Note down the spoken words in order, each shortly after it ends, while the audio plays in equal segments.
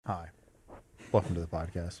Welcome to the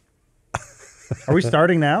podcast. Are we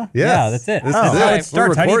starting now? Yes. Yeah, that's it. This Oh, is how it. it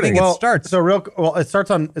starts. How do you think it starts? So it starts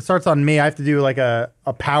on me. I have to do like a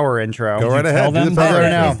power intro. Go right Tell ahead. Do them the that power right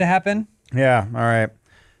it now. needs to happen. Yeah, all right.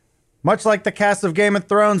 Much like the cast of Game of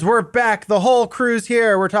Thrones, we're back. The whole crew's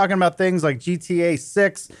here. We're talking about things like GTA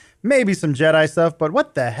 6, maybe some Jedi stuff, but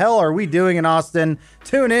what the hell are we doing in Austin?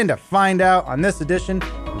 Tune in to find out on this edition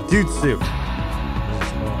of Dude Soup.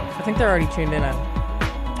 I think they're already tuned in.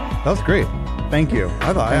 That was great. Thank you.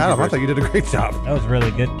 I thought you did a great job. That was really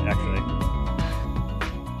good, actually.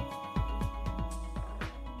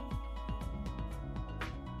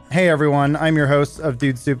 Hey everyone, I'm your host of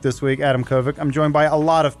Dude Soup this week, Adam Kovic. I'm joined by a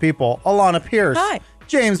lot of people. Alana Pierce. Hi.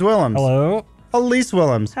 James Willems. Hello. Elise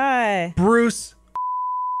Willems. Hi. Bruce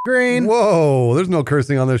Green. Whoa, there's no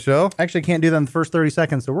cursing on this show. Actually, can't do that in the first 30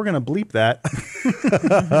 seconds, so we're going to bleep that.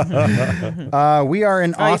 We are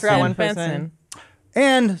in Oh, you Austin. forgot one person.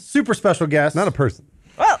 And super special guest. Not a person.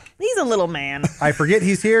 Well, he's a little man. I forget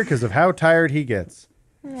he's here because of how tired he gets.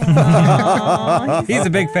 He's a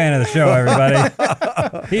big fan of the show,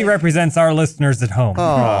 everybody. He represents our listeners at home.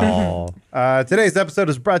 Oh, Today's episode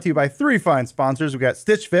is brought to you by three fine sponsors. We've got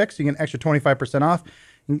Stitch Fix. You get an extra 25% off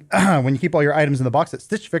when you keep all your items in the box at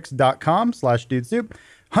stitchfix.com/dudesoup.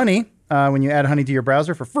 Honey, when you add Honey to your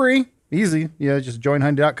browser for free, easy. Yeah, just join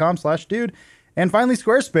honey.com/dude. And finally,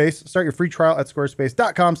 Squarespace. Start your free trial at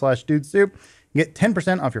squarespace.com/dudesoup. You get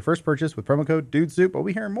 10% off your first purchase with promo code DUDESOUP. We'll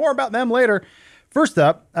be hearing more about them later. First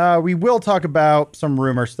up, we will talk about some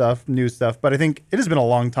rumor stuff, news stuff, but I think it has been a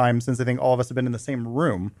long time since I think all of us have been in the same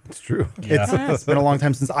room. it's true. Yeah. It's been a long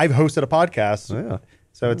time since I've hosted a podcast. Yeah.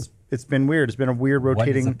 So it's been weird. It's been a weird What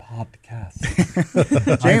is a rotating.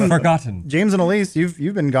 podcast? I've forgotten. James and Elise, you've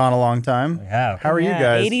been gone a long time. I have. How are you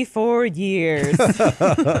guys? 84 years.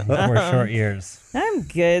 For short years. I'm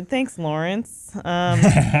good. Thanks, Lawrence.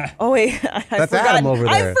 Oh, wait. I've That's forgotten. Adam over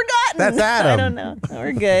there. I've forgotten. That's Adam. I don't know.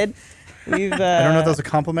 We're good. We've. I don't know if that was a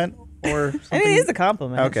compliment or something. I mean, it is a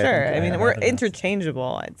compliment. Okay, Sure. okay. I mean, Yeah, we're that is.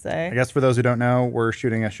 interchangeable, I'd say. I guess for those who don't know, we're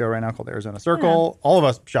shooting a show right now called Arizona Circle. All of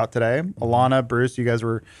us shot today. Alana, Bruce, you guys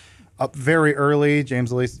were up very early.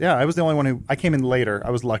 James, Elise. Yeah, I was the only one I came in later.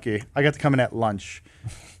 I was lucky. I got to come in at lunch.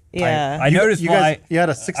 Yeah. I noticed you why. guys, you had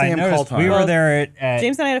a 6 I a.m. call noticed time. we were Well, there at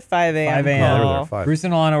James and I had a 5 a.m. 5 a.m. They were there call. at 5. Bruce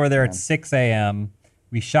and Alana were there at 6 a.m.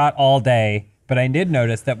 We shot all day, but I did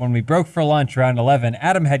notice that when we broke for lunch around 11,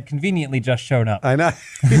 Adam had conveniently just shown up. I know.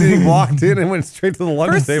 He walked in and went straight to the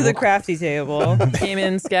lunch First table. to the crafty table. Came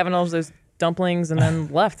in, scavenged those dumplings, and then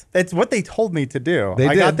left. It's what they told me to do. They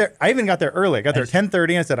I got did. there. I even got there early. I got there at 10:30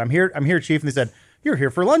 and I said, I'm here, Chief. And they said, you're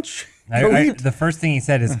here for lunch. Go eat. The first thing he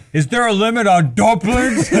said is there a limit on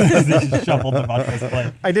dumplings? He just shuffled them onto his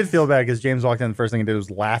plate. I did feel bad because James walked in. The first thing he did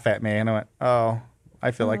was laugh at me. And I went, oh,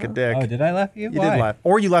 I feel like a dick. Oh, did I laugh at you? You Why? did laugh.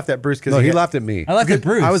 Or you laughed at Bruce because No, he laughed at me. I laughed at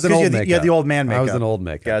Bruce. I was an 'Cause old you had the- makeup. you had the old man I was makeup. an old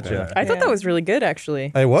makeup. Gotcha. I thought that was really good,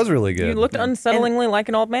 actually. Yeah. It was really good. You looked unsettlingly like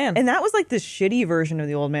an old man. And that was like the shitty version of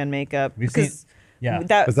the old man makeup. We've seen- Because yeah.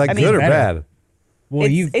 that, Was that I good mean, or better. bad? Well,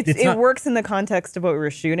 it not- works in the context of what we were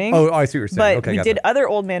shooting. Oh, I see what you're saying. But okay, we gotcha. did other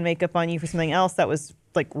old man makeup on you for something else that was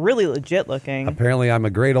like really legit looking. Apparently, I'm a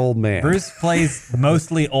great old man. Bruce plays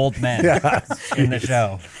mostly old men in the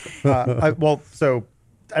show. So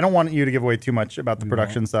I don't want you to give away too much about the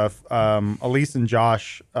production stuff. Elise and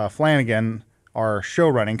Josh Flanagan are co-show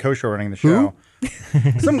running the show.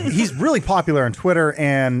 He's really popular on Twitter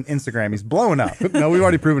and Instagram. He's blowing up. No, we've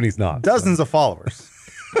already proven he's not. Dozens of followers.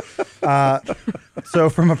 So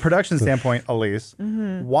from a production standpoint, Elise,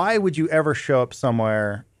 why would you ever show up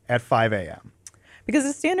somewhere at 5 a.m.? Because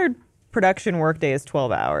the standard production workday is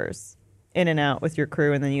 12 hours in and out with your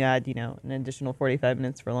crew, and then you add, an additional 45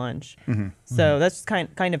 minutes for lunch. So that's just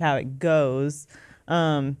kind of how it goes.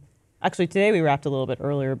 Actually, today we wrapped a little bit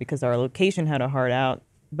earlier because our location had a hard out.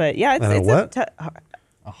 But yeah, it's what?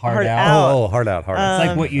 A hard Hard out. out. Oh, hard out, hard out. It's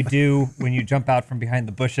like what you do when you jump out from behind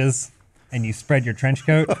the bushes and you spread your trench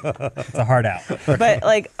coat. It's a hard out. But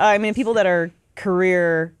I mean, people that are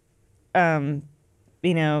career,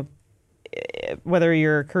 whether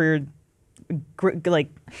you're a career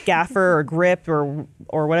gaffer or grip or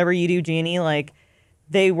whatever you do, Jeannie,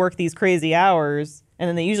 they work these crazy hours and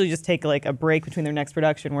then they usually just take a break between their next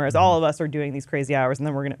production, whereas all of us are doing these crazy hours and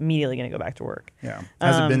then we're immediately going to go back to work. Yeah.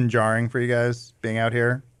 Has it been jarring for you guys being out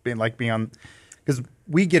here, being on? Because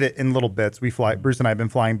we get it in little bits. We fly. Bruce and I have been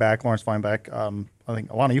flying back. Lawrence flying back. I think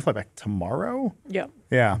Alana, you fly back tomorrow. Yeah.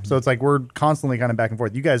 Yeah. So it's like we're constantly kind of back and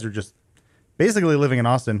forth. You guys are just basically living in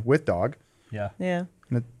Austin with dog. Yeah. Yeah.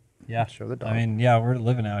 And it- Yeah. Show the dog. I mean, yeah, we're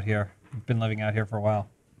living out here. We've been living out here for a while.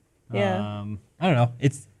 Yeah. I don't know.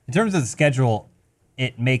 It's in terms of the schedule,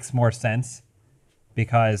 it makes more sense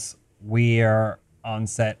because we are on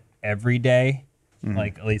set every day,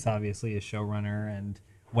 like Elise obviously is showrunner, and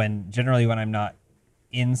generally when I'm not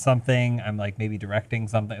in something, I'm like maybe directing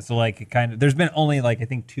something. So like there's been only like I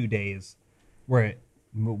think 2 days where it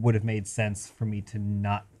would have made sense for me to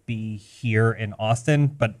not be here in Austin,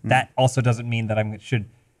 but that also doesn't mean that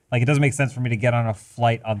it doesn't make sense for me to get on a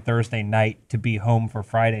flight on Thursday night to be home for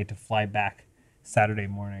Friday to fly back Saturday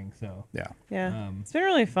morning. So Yeah. It's been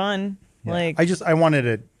really fun. Like I wanted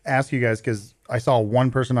to ask you guys because I saw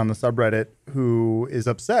one person on the subreddit who is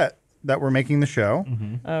upset that we're making the show.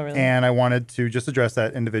 oh really? And I wanted to just address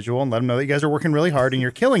that individual and let him know that you guys are working really hard and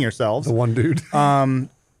you're killing yourselves. The one dude.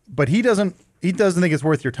 But he doesn't think it's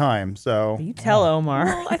worth your time. So You tell Omar.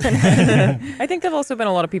 I think there've also been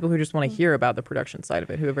a lot of people who just want to hear about the production side of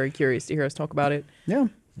it, who are very curious to hear us talk about it. yeah.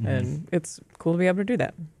 And it's cool to be able to do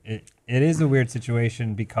that. it is a weird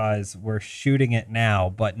situation because we're shooting it now,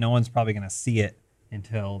 but no one's probably going to see it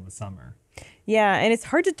until the summer. Yeah, and it's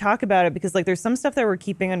hard to talk about it because like there's some stuff that we're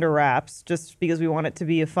keeping under wraps just because we want it to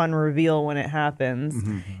be a fun reveal when it happens.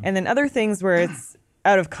 And then other things where it's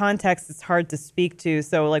out of context, it's hard to speak to.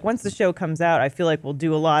 So like once the show comes out, I feel like we'll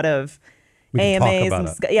do a lot of We can talk AMAs about and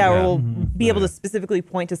it. yeah, Yeah. we'll be able to specifically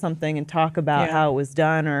point to something and talk about Yeah. how it was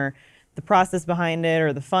done or the process behind it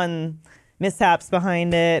or the fun mishaps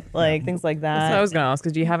behind it, like things like That's that. what I was going to ask.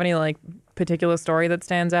 Do you have any like particular story that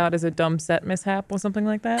stands out as a dumb set mishap or something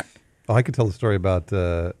like that? Oh, I could tell the story about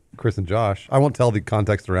Chris and Josh. I won't tell the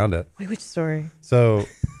context around it. Wait, which story? So,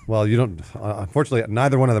 well, you don't. Unfortunately,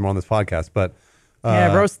 neither one of them are on this podcast. But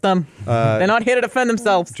Yeah, roast them. They're not here to defend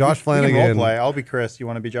themselves. Josh You can role Flanagan. play. I'll be Chris. You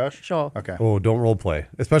want to be Josh? Sure. Okay. Oh, don't role play,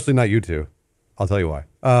 especially not you two. I'll tell you why.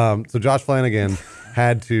 So Josh Flanagan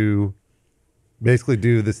had to basically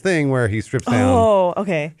do this thing where he strips down. Oh,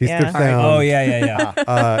 okay. He yeah. strips down Oh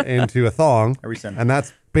yeah. into a thong, I rescind. and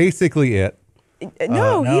that's basically it.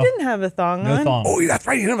 No, he no. didn't have a thong No on. thong. Oh, that's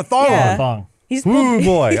right. He didn't have a thong Yeah. on. Thong. He just Ooh, pulled,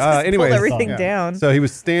 boy. he just Anyways. pulled everything Yeah. down. So he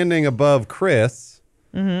was standing above Chris,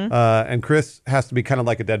 and Chris has to be kind of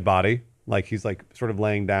like a dead body, like he's like sort of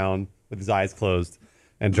laying down with his eyes closed,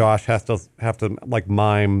 and Josh have to like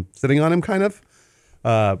mime sitting on him, kind of.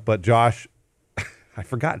 But Josh, I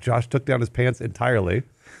forgot, Josh took down his pants entirely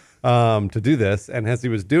to do this, and as he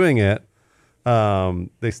was doing it,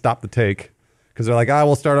 they stopped the take because they're like,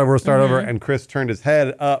 we'll start over, and Chris turned his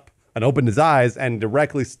head up and opened his eyes and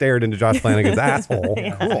directly stared into Josh Flanagan's asshole,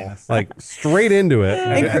 like straight into it.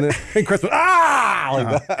 And Chris went,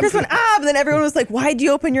 like that. Chris went, but then everyone was like, why'd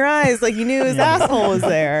you open your eyes? Like you knew his asshole was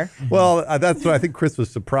there. Well, that's what I think. Chris was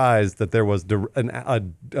surprised that there was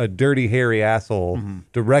a dirty, hairy asshole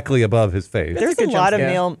directly above his face. There's a good lot of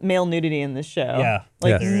jump scare. male nudity in this show. Yeah.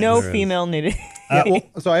 Like Yes, no there is. female nudity.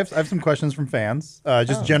 So I have some questions from fans,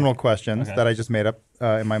 just general questions that I just made up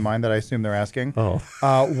in my mind that I assume they're asking. Oh.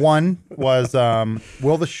 One was,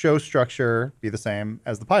 will the show structure be the same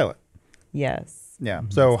as the pilot? Yes. Yeah.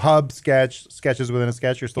 So hub, sketches within a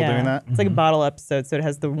sketch. You're still doing that? It's like a bottle episode. So it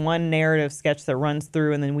has the one narrative sketch that runs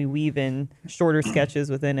through and then we weave in shorter sketches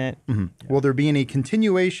within it. Will there be any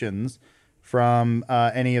continuations from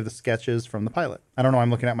any of the sketches from the pilot? I don't know.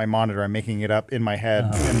 I'm looking at my monitor. I'm making it up in my head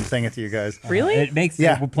and saying it to you guys. Really? It makes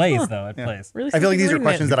Yeah. it plays though. It plays. Really? I feel like these are reading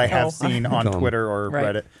questions it. that I have Oh. seen on Tell 'em. Twitter or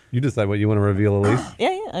Right. Reddit. You decide what you want to reveal, Elise.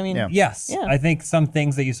 Yeah. I mean, Yeah. Yes, Yeah. I think some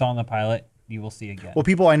things that you saw in the pilot you will see again. Well,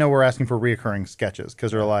 people I know were asking for reoccurring sketches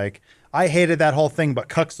because they're like, I hated that whole thing, but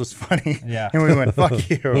Cucks was funny. Yeah. And we went, fuck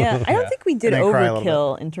you. yeah. I don't think we did And then cry a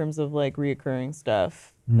little overkill in terms of like reoccurring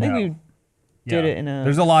stuff. I think No. we did it in a.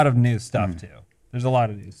 There's a lot of new stuff too. There's a lot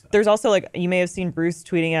of new stuff. There's also like you may have seen Bruce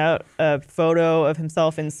tweeting out a photo of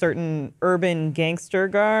himself in certain urban gangster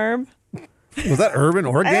garb. Was that urban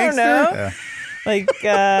or I don't gangster? know. Yeah. Like,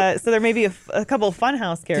 so there may be a couple of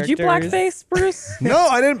funhouse characters. Did you blackface, Bruce? No,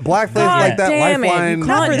 I didn't blackface God like that. damn it. Lifeline. You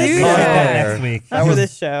Not for this We'll show. do that There. next week. Not for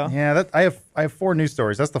this show. Yeah, I have 4 news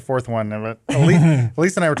stories. That's the 4th one. But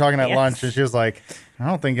Elise and I were talking at Yes. lunch, and she was like, I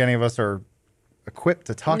don't think any of us are equipped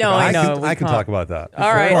to talk No, about I it. know. I can can't. talk about that.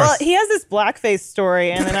 All right. Well, he has this blackface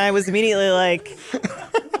story, and then I was immediately like,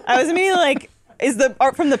 is the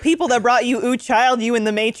art from the people that brought you Ooh Child, you in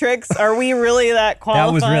the Matrix? Are we really that qualified?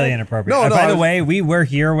 That was really inappropriate. No, no, By I the was- way, we were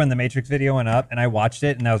here when the Matrix video went up, and I watched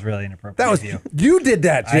it, and that was really inappropriate. That was of you. you did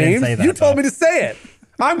that, I didn't James. say that, You told though. me to say it.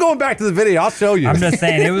 I'm going back to the video. I'll show you. I'm just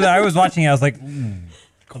saying. I was watching it. I was like,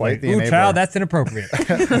 Quite the "Ooh, enabler. child, that's inappropriate."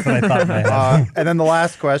 That's what I thought in my head. And then the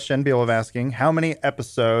last question people have asking, how many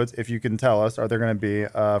episodes, if you can tell us, are there going to be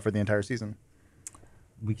for the entire season?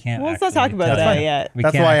 We can't. Well, let's not actually talk about tell that you. yet. We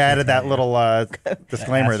That's can't why I actually added tell that you. little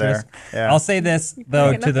disclaimer there. Asterisk. Yeah. I'll say this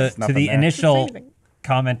though Nothing. to the Nothing there. initial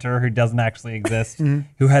commenter who doesn't actually exist,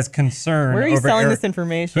 who has concern. Where are you over selling this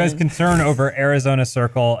information? Who has concern over Arizona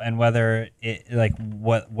Circle and whether it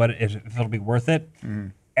if it'll be worth it.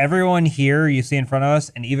 Everyone here you see in front of us,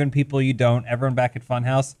 and even people you don't, everyone back at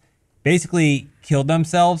Funhouse, basically killed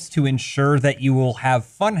themselves to ensure that you will have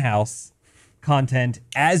Funhouse content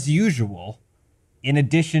as usual, in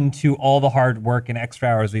addition to all the hard work and extra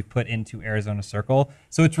hours we've put into Arizona Circle.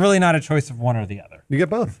 So it's really not a choice of one or the other. You get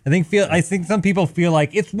both. I think some people feel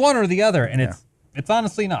like it's one or the other, and it's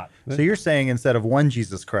honestly not. So you're saying instead of one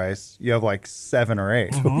Jesus Christ, you have like 7 or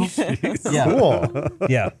 8. Yeah. Cool.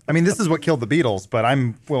 Yeah. I mean, this is what killed the Beatles, but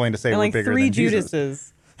I'm willing to say and we're like bigger 3 than Jesus.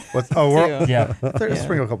 Judases. We're, too. Yeah.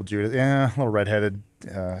 sprinkle a couple Judas. Yeah, little redheaded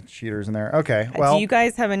cheaters in there. Okay, well, do you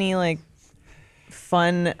guys have any like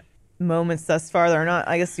fun moments thus far that are not,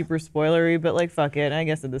 I guess, super spoilery, but like, fuck it, I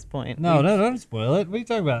guess at this point. No, don't spoil it. What are you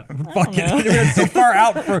talking about? Fuck it. We're so far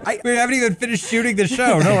out. We haven't even finished shooting the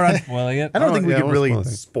show. No, we're not spoiling it. I don't think we could we're really spoiling.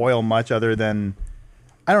 spoil much other than,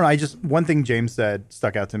 I don't know. One thing James said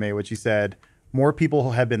stuck out to me, which he said more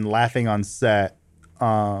people have been laughing on set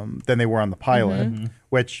than they were on the pilot,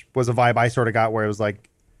 which was a vibe I sort of got where it was like,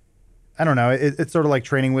 I don't know. It's sort of like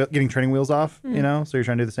getting training wheels off, you know? So you're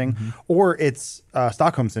trying to do this thing. Or it's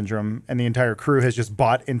Stockholm Syndrome and the entire crew has just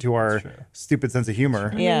bought into our stupid sense of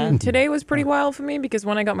humor. Yeah. Today was pretty wild for me because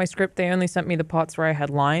when I got my script, they only sent me the parts where I had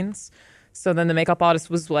lines. So then the makeup artist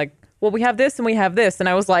was like, well, we have this and we have this. And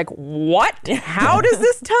I was like, what? How does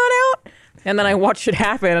this turn out? And then I watched it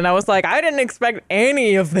happen and I was like, I didn't expect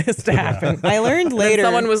any of this to happen. I learned later.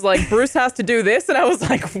 Someone was like, Bruce has to do this. And I was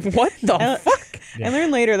like, what the fuck? I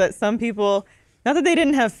learned later that some people, not that they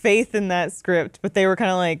didn't have faith in that script, but they were kind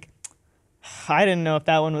of like, I didn't know if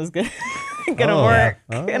that one was gonna work.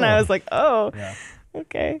 And I was like,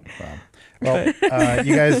 okay. Well,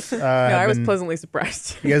 you guys I was pleasantly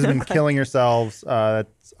surprised. you guys have been killing yourselves. I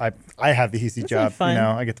have the easy job. fun. You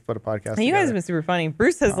know, I get to put a podcast And you guys have together. been super funny.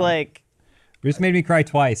 Bruce has Bruce made me cry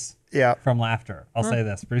twice Yeah. from laughter. I'll say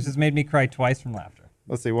this. Bruce has made me cry twice from laughter.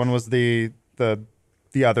 Let's see. One was the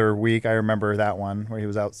other week. I remember that one where he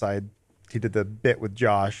was outside. He did the bit with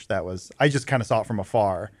Josh. I just kind of saw it from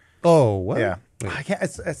afar. Oh, what? Yeah. I can't.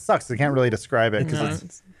 It sucks. I can't really describe it because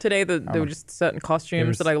it's. Today, there were just certain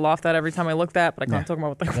costumes that I laughed at every time I looked at, but I can't talk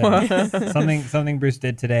about what they were. Something Bruce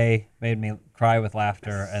did today made me cry with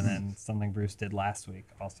laughter, and then something Bruce did last week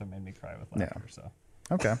also made me cry with laughter. So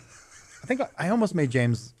Okay. I think I almost made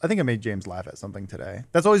James. I think I made James laugh at something today.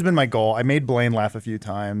 That's always been my goal. I made Blaine laugh a few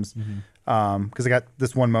times because I got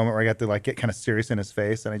this one moment where I got to like get kind of serious in his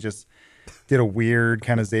face, and I just did a weird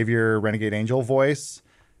kind of Xavier Renegade Angel voice.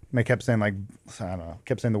 And I kept saying like, I don't know,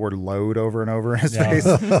 kept saying the word load over and over in his face,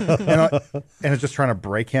 and it's just trying to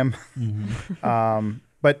break him.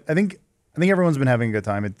 But I think everyone's been having a good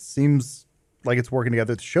time. It seems like it's working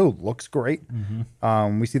together. The show looks great.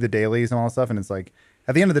 We see the dailies and all that stuff, and it's like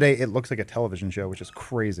at the end of the day, it looks like a television show, which is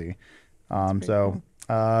crazy.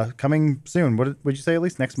 Coming soon. What would you say? At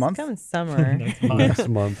least next month, coming summer. Next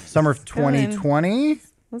month. summer of 2020,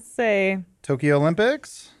 Let's say Tokyo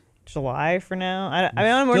Olympics. July for now. I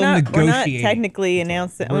mean, we're Still not negotiating. technically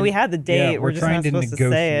announcing. I mean, we had the date. we're just trying not to supposed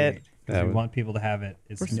negotiate. to say it. We want people to have it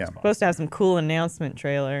as soon as possible. Supposed to have some cool announcement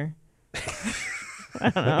trailer. I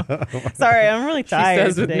don't know. Sorry, I'm really She tired.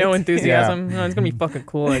 says with today. no enthusiasm. No, it's going to be fucking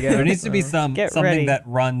cool, I guess. There needs to be Get something ready. that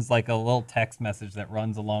runs like a little text message that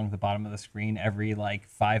runs along the bottom of the screen every like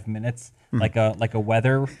 5 minutes, like a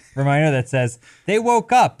weather reminder that says they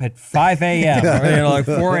woke up at 5 a.m. or like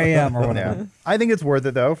 4 a.m. or whatever. Yeah, I think it's worth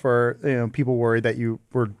it though for people worried that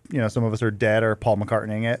some of us are dead or Paul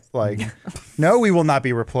McCartneying it. Like, no, we will not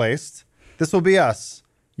be replaced. This will be us.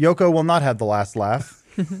 Yoko will not have the last laugh.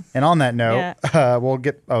 And on that note, we'll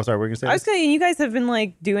get. Oh, sorry, we're gonna say. I was saying you guys have been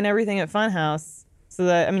like doing everything at Funhouse, so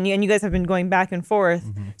that and you guys have been going back and forth,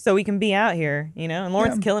 so we can be out here, And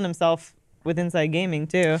Lawrence killing himself with Inside Gaming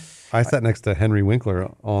too. I sat next to Henry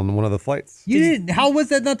Winkler on one of the flights. You didn't. How was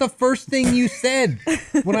that not the first thing you said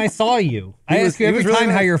when I saw you? I was- asked you he every was really time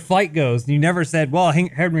how nice. your flight goes, and you never said, "Well,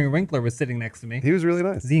 Henry Winkler was sitting next to me." He was really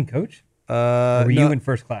nice. Is he in coach? Or were you in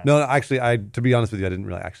first class? No, actually, to be honest with you, I didn't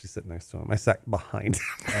really actually sit next to him. I sat behind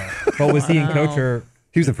him. But was he in coach or?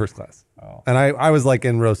 He was in first class. And I was like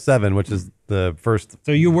in row 7, which is the first.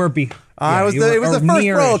 So you were It was the first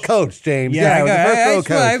row coach, James. Yeah, it was the first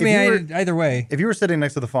row coach. I mean, either way. If you were sitting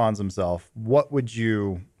next to the Fonz himself, how would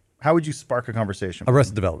you spark a conversation?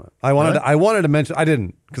 Arrested Development. I wanted to mention. I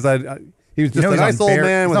didn't because he was just know a he's nice on old Barry-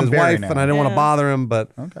 man he's with on his Barry wife, now. and I didn't want to bother him.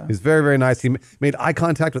 But he's very, very nice. He made eye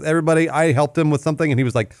contact with everybody. I helped him with something, and he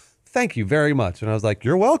was like, "Thank you very much." And I was like,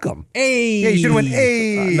 "You're welcome." Hey, Yeah, you should have went.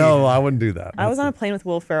 Hey, No, I wouldn't do that. I was on a plane with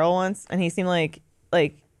Will Ferrell once, and he seemed like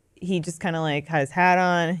like he just kind of like had his hat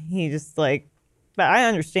on. He just like, but I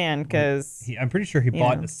understand because I'm pretty sure he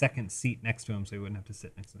bought know. a second seat next to him so he wouldn't have to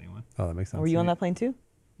sit next to anyone. Oh, that makes sense. were you on that plane too?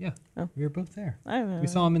 Yeah, we were both there. I don't know. We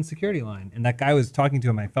saw him in security line, and that guy was talking to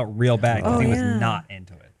him. I felt real bad because he was not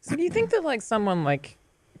into it. So do you think that like someone like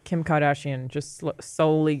Kim Kardashian just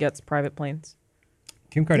solely gets private planes?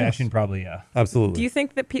 Kim Kardashian probably, yeah. Absolutely. Do you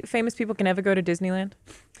think that famous people can ever go to Disneyland?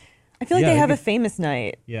 I feel like Yeah, they have you- a famous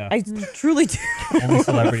night. Yeah. I truly do. Only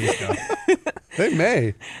celebrities go. They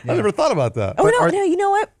may. I never thought about that. Oh no, are- no, you know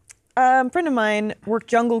what? A friend of mine worked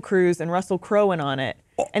Jungle Cruise, and Russell Crowe went on it,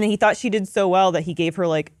 and then he thought she did so well that he gave her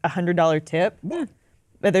like $100 tip.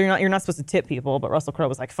 But you're not supposed to tip people, but Russell Crowe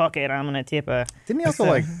was like, "Fuck it, I'm gonna tip a." Didn't he also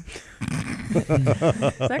like?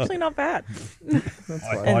 It's actually not bad. I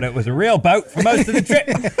thought it was a real boat for most of the trip.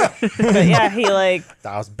 But yeah, he like,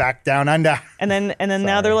 I was back down under. and then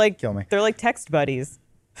now they're like, Kill me. they're like text buddies.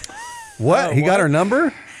 What? He got her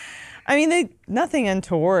number? I mean, nothing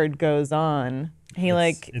untoward goes on. He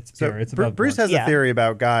like, It's So pure. It's Bru- above Bruce board. has Yeah. a theory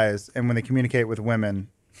about guys and when they communicate with women.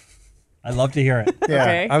 I love to hear it. Yeah.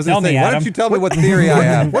 Okay. I was Tell going to say, me, why Adam. don't you tell me what theory I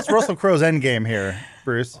have? What's Russell Crowe's end game here,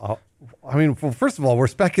 Bruce? I mean, well, first of all, we're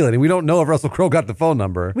speculating. We don't know if Russell Crowe got the phone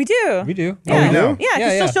number. we do. We do. Yeah, we do? Yeah, because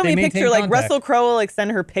Yeah, she'll show they me a maintain picture. Like contact. Russell Crowe will like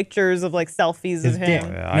send her pictures of like selfies His of dick.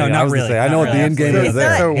 him. Yeah, No, I not was gonna really. say, I know Not what the really. end game So- is so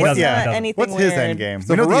there. what- It's yeah. not anything What's his weird. end game?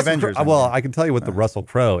 So We know for the Russell Avengers. Crowe, well, I can tell you what the Russell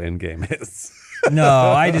Crowe end game is. No,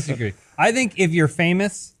 I disagree. I think if you're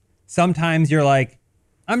famous, sometimes you're like,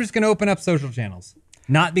 I'm just going to open up social channels.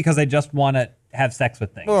 Not because I just want to have sex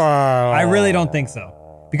with things. I really don't think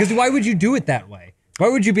so. Because why would you do it that way? Why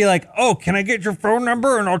would you be like, oh, can I get your phone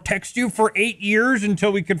number and I'll text you for 8 years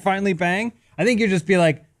until we could finally bang? I think you'd just be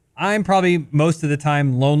like, I'm probably most of the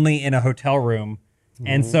time lonely in a hotel room.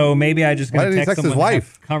 And so maybe I just Why going did to he text text his someone and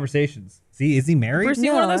wife? have conversations. See, is he married? Bruce, you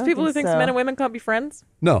No, one of I those don't people who think thinks so. men and women can't be friends?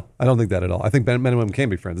 No, I don't think that at all. I think men and women can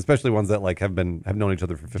be friends, especially ones that like have known each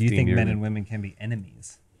other for 15 Do you think years. men and women can be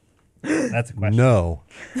enemies? That's a question. No,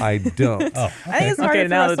 I don't. Oh, I think it's harder Okay, for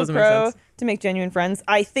now that Russell doesn't make Crowe sense. to make genuine friends.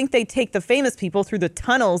 I think they take the famous people through the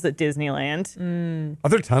tunnels at Disneyland, Are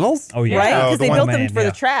there tunnels? oh yeah. right? Oh, Because the they one built them man, for yeah.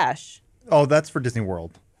 the trash. Oh, that's for Disney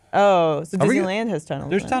World. Oh, so Are we Disneyland has tunnels.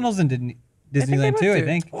 There's then. tunnels in Disneyland both too, I do.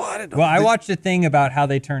 think. Oh, I didn't know. Well, I watched a thing about how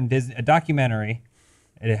they turned a documentary.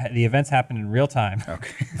 The events happened in real time.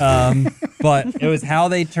 Okay. But it was how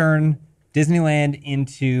they turn Disneyland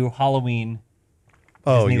into Halloween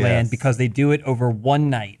Oh, Disneyland yes. because they do it over one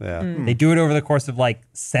night. Yeah. They do it over the course of like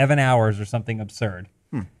 7 hours or something absurd.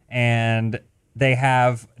 And they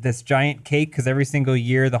have this giant cake because every single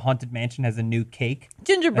year the Haunted Mansion has a new cake.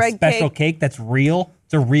 Gingerbread a special cake. cake that's real.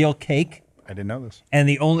 It's a real cake. I didn't know this. And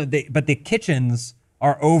but the kitchens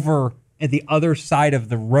are over at the other side of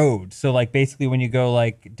the road. So like basically when you go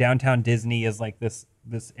like downtown Disney is like this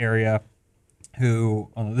area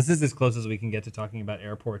this is as close as we can get to talking about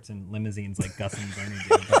airports and limousines like Gus and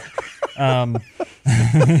Bernie do.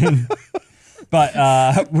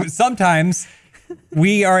 But sometimes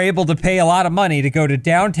we are able to pay a lot of money to go to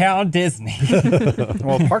downtown Disney.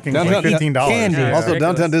 Well, parking's like $15. Candy. Yeah. Also, ridiculous.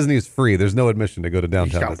 downtown Disney is free. There's no admission to go to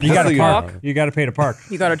downtown gotta Disney. You got Just to so park. know. You got to pay to park.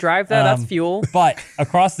 You got to drive there. That's fuel. But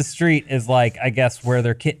across the street is like, I guess, where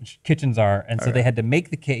their kitchens are. And so they had to make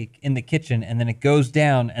the cake in the kitchen and then it goes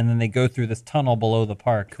down and then they go through this tunnel below the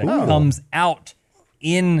park that comes out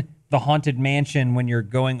in the Haunted Mansion when you're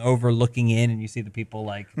going over looking in and you see the people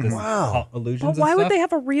like this illusions But why and would stuff. they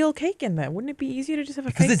have a real cake in that? Wouldn't it be easier to just have a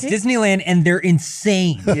Because fake it's cake? Disneyland and they're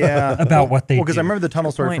insane Yeah. about what they Well, because do. I remember the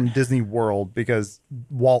tunnel story point. from Disney World because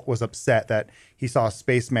Walt was upset that he saw a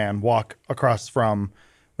spaceman walk across from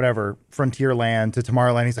whatever Frontierland to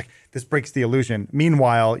Tomorrowland. He's like, this breaks the illusion.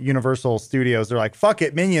 Meanwhile, Universal Studios, they're like, fuck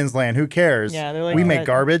it, Minions Land, who cares? Yeah, they're like, we make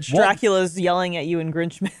garbage. Dracula's yelling at you in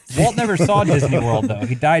Grinchmas. Walt never saw Disney World though.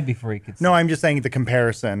 He died before he could see No, it. I'm just saying the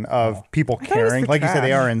comparison of people thought it was caring. for Like you said, they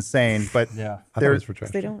trash. are insane, but Yeah. I thought it there, was for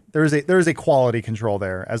trash. They don't. there is a quality control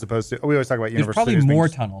there as opposed to we always talk about There's Universal probably Studios being more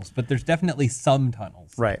just- tunnels, but there's definitely some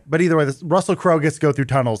tunnels. Right, but either way, Russell Crowe gets to go through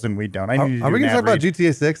tunnels and we don't. I Are need to we do going to an talk about ad read.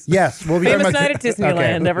 GTA 6? Yes, we'll be Famous talking about night at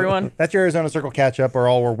Disneyland, everyone. That's your Arizona Circle catch-up, or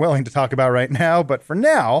all we're willing to talk about right now. But for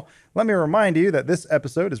now, let me remind you that this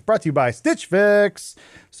episode is brought to you by Stitch Fix.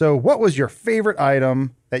 So what was your favorite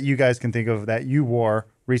item that you guys can think of that you wore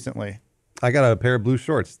recently? I got a pair of blue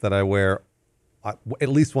shorts that I wear at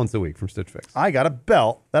least once a week from Stitch Fix. I got a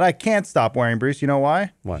belt that I can't stop wearing, Bruce. You know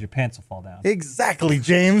why? Why? Your pants will fall down. Exactly,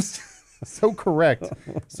 James. So correct.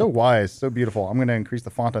 So wise. So beautiful. I'm going to increase the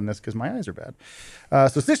font on this because my eyes are bad.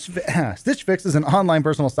 So Stitch Fix is an online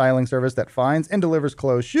personal styling service that finds and delivers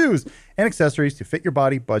clothes, shoes, and accessories to fit your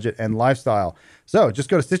body, budget, and lifestyle. So just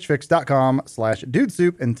go to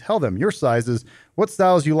stitchfix.com/dudesoup and tell them your sizes, what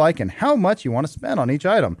styles you like, and how much you want to spend on each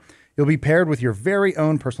item. You'll be paired with your very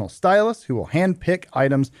own personal stylist who will hand-pick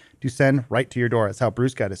items to send right to your door. That's how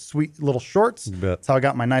Bruce got his sweet little shorts. That's how I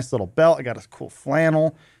got my nice little belt. I got a cool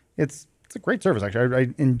flannel. It's a great service,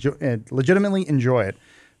 actually. I legitimately enjoy it.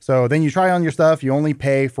 So then you try on your stuff. You only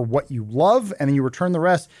pay for what you love, and then you return the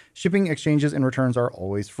rest. Shipping, exchanges, and returns are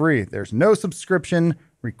always free. There's no subscription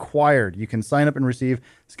required. You can sign up and receive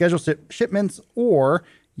scheduled shipments, or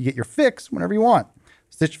you get your fix whenever you want.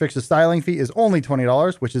 Stitch Fix's styling fee is only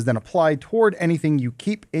 $20, which is then applied toward anything you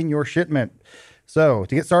keep in your shipment. So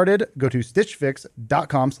to get started, go to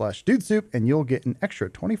stitchfix.com/dudesoup and you'll get an extra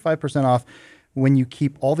 25% off when you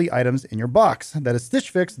keep all the items in your box. That is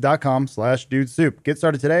stitchfix.com/dudesoup. Get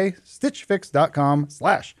started today,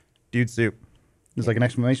 stitchfix.com/dudesoup. There's like an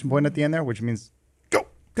exclamation point at the end there, which means go.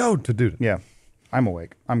 Go to Dude. Yeah, I'm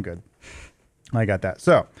awake. I'm good. I got that.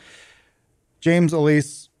 So, James,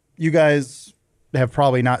 Elise, you guys have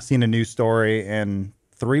probably not seen a news story in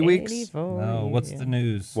 3 weeks. 84, No, what's the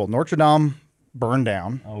news? Well, Notre Dame burned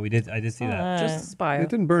down. Oh, I did see that. Just a spy. It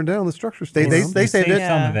didn't burn down. The structure's They still around. saved it.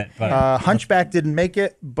 some of it, but Hunchback didn't make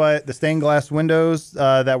it, but the stained glass windows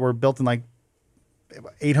that were built in like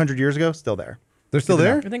 800 years ago, still there. They're still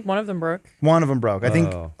there? I think one of them broke. One of them broke. I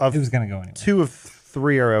think Oh. of it was gonna go anyway. 2 of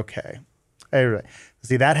 3 are okay. Anyway,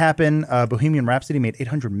 see that happened. Bohemian Rhapsody made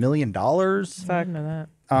 $800 million. I didn't know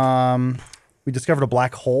that. We discovered a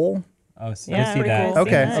black hole. Oh, so Yeah, I see pretty that. cool.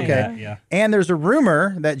 Okay, Yeah, okay. That, yeah. And there's a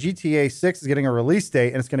rumor that GTA 6 is getting a release date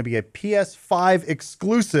and it's going to be a PS5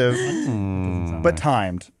 exclusive, but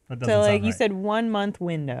timed. That doesn't So, like sound you right. said, 1 month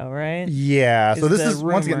window, right? Yeah. So Is this the is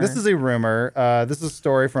once again, this rumor. is a rumor. This is a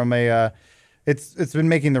story from a. It's been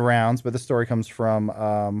making the rounds, but this story comes from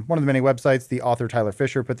one of the many websites. The author Tyler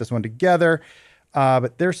Fisher put this one together.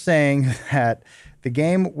 But they're saying that the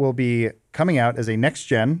game will be coming out as a next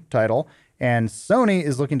gen title, and Sony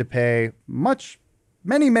is looking to pay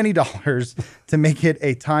many dollars to make it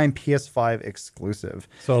a time PS5 exclusive.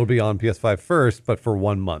 So it'll be on PS5 first, but for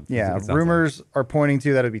 1 month. is Yeah, what it sounds rumors are pointing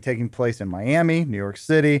to that it'll be taking place in Miami, New York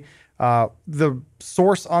City. The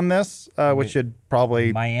source on this, which should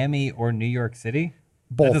probably Miami or New York City.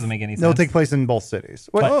 both. That doesn't make any sense. It'll take place in both cities.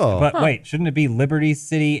 But, Oh. but wait, shouldn't it be Liberty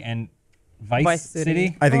City and Vice, Vice City?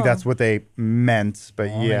 City. I think that's what they meant, but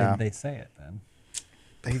Well, yeah, why didn't they say it then?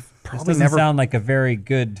 they This probably doesn't never. sound like a very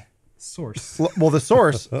good source. Well, the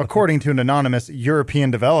source, according to an anonymous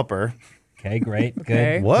European developer, Okay, great,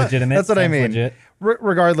 Okay. good. What? Legitimate. that's what I sounds mean. Legit.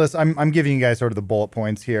 Regardless, I'm giving you guys sort of the bullet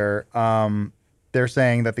points here. They're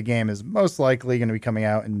saying that the game is most likely going to be coming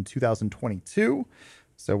out in 2022.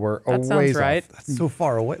 So we're a That sounds ways right. off. That's so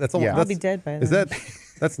far away. That's almost. Yeah. I'll That's, be dead by then. Is that?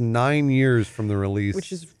 That's 9 years from the release.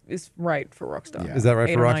 Which is right for Rockstar. Yeah. Is that right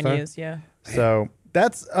 8 for or Rockstar? 9 years, yeah. So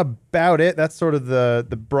that's about it. That's sort of the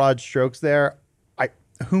broad strokes there.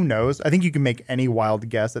 Who knows? I think you can make any wild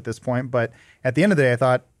guess at this point. But at the end of the day, I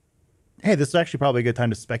thought, hey, this is actually probably a good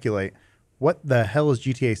time to speculate. What the hell is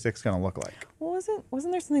GTA 6 going to look like? Well,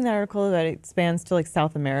 wasn't there something in that article that it spans to like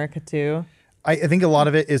South America too? I think a lot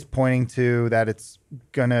of it is pointing to that it's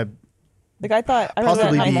gonna, Like I thought, I read that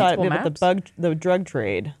Possibly and I be- thought Multiple about maps? the drug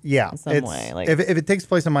trade. yeah, In some it's, way, like- if it takes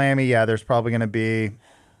place in Miami, yeah, there's probably gonna be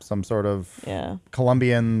some sort of Yeah.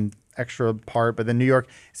 Colombian extra part. But then New York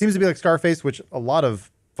seems to be like Scarface, which a lot of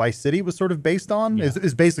Vice City was sort of based on. Yeah.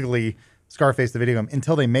 Is basically Scarface the video game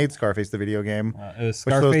until they made Scarface the video game. It was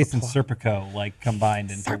which throws the Scarface and Serpico like combined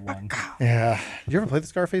into one. Yeah, did you ever play the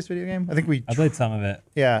Scarface video game? I think we. I played some of it.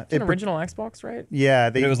 Yeah, It's an original Xbox, right? Yeah,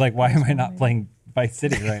 But it was like, why am I not playing Vice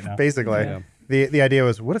City right now? basically Yeah. the idea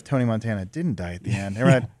was, what if Tony Montana didn't die at the end? And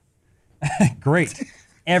we're like, Great.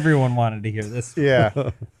 Everyone wanted to hear this. yeah.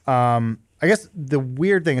 I guess the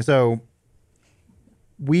weird thing is, so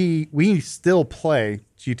we still play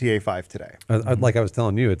GTA 5 today. Like I was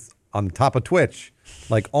telling you, it's on top of Twitch,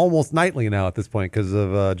 like almost nightly now at this point because of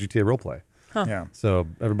GTA Roleplay. Yeah. So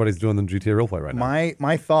everybody's doing the GTA Roleplay right now.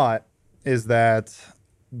 My thought is that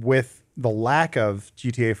with the lack of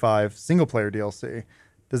GTA 5 single player DLC,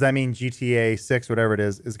 does that mean GTA 6, whatever it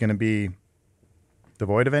is going to be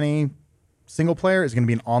devoid of any single player? Is it going to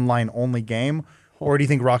be an online only game? Or do you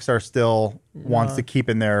think Rockstar still wants to keep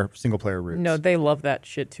in their single player roots? No, they love that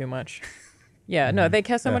shit too much. Yeah, no, they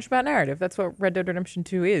care so much about narrative. That's what Red Dead Redemption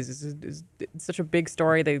 2 is. It's such a big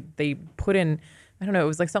story. They put in, I don't know, it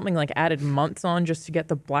was like something like added months on just to get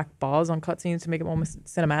the black bars on cutscenes to make it more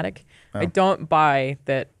cinematic. I don't buy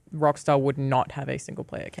that Rockstar would not have a single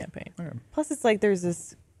player campaign. Plus, it's like there's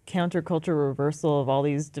this counterculture reversal of all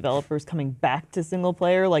these developers coming back to single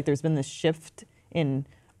player. Like there's been this shift in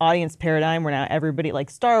audience paradigm where now everybody, like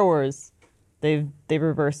Star Wars, they've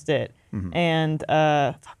reversed it. And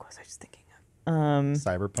what was I just thinking of?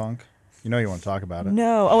 Cyberpunk. You know you want to talk about it.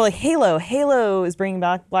 No, oh, like Halo. Halo is bringing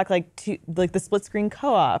back like the split screen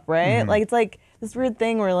co-op, right? Like it's like this weird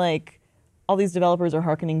thing where like all these developers are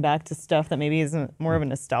harkening back to stuff that maybe isn't more of a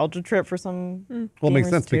nostalgia trip for some. Well, it makes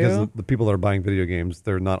gamers sense too. because the people that are buying video games,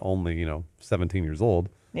 they're not only 17 years old.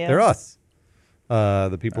 Yeah. They're us,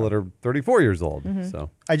 the people that are 34 years old. So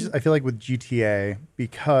I feel like with GTA,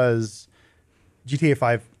 because GTA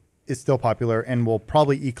 5 is still popular and will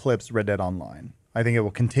probably eclipse Red Dead Online. I think it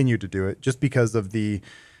will continue to do it just because of the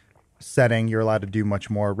setting. You're allowed to do much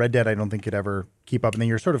more. Red Dead, I don't think could ever keep up. And then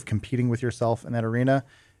you're sort of competing with yourself in that arena.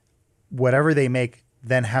 Whatever they make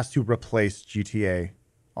then has to replace GTA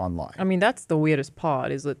Online. I mean, that's the weirdest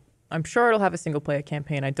part, is that I'm sure it'll have a single player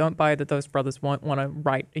campaign. I don't buy that those brothers want to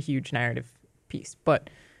write a huge narrative piece, but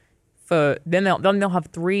then they'll have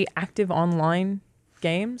 3 active online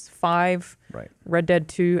games, 5 Right. Red Dead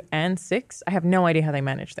 2 and 6. I have no idea how they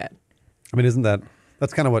manage that. I mean,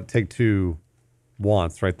 that's kind of what Take-Two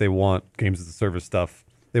wants, right? They want games as a service stuff.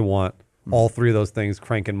 They want all 3 of those things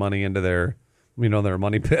cranking money into their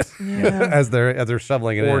money pit as they're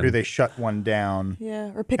shoveling it in. Or do they shut one down?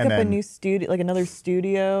 Yeah, or pick And up a then- new studio, like another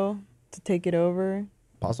studio to take it over.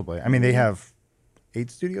 Possibly. I mean, they have 8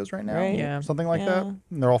 studios right now, Right. Yeah. something like Yeah. that.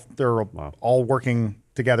 And they're all working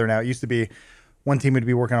together now. It used to be one team would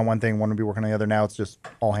be working on one thing, one would be working on the other. Now it's just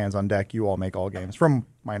all hands on deck. You all make all games, from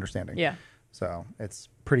my understanding. Yeah. So it's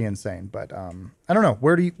pretty insane. But I don't know.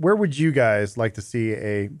 Where would you guys like to see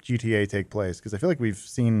a GTA take place? Because I feel like we've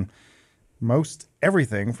seen most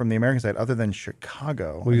everything from the American side, other than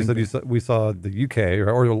Chicago. Well, I you think said we saw the UK,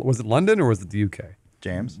 or was it London, or was it the UK?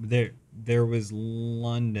 James. There was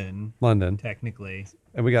London, London. technically.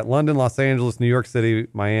 And we got London, Los Angeles, New York City,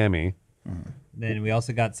 Miami, Then we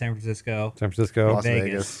also got San Francisco. San Francisco, Las Vegas.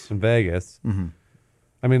 Vegas. and Vegas.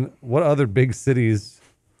 I mean, what other big cities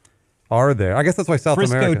are there? I guess that's why South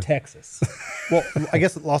Frisco, America. Texas. Well, I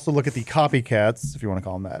guess also look at the copycats, if you want to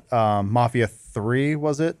call them that. Mafia 3,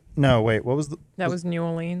 was it? No, wait. What was the... That was New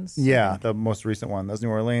Orleans. Yeah, the most recent one. That was New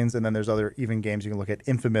Orleans. And then there's other even games you can look at.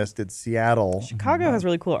 Infamous did Seattle. Chicago has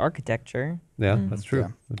really cool architecture. Yeah, that's true. Yeah.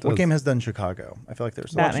 It What does. game has done Chicago? I feel like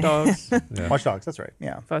there's Watch Batman. Dogs. Yeah. Watch Dogs, that's right.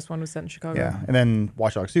 Yeah. First one was set in Chicago. Yeah. And then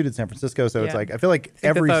Watch Dogs 2 did San Francisco. So it's Yeah. like, I feel like I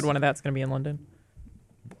think every... the third one of that's going to be in London.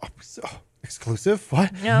 Exclusive?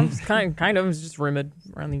 What? Yeah, it's kind of it's just rumored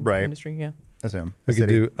around the Right. industry. Yeah, Assume. We could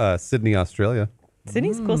do Sydney, Australia.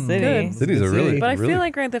 Sydney's a cool city. Good. Sydney's a Good really, city. but I really, feel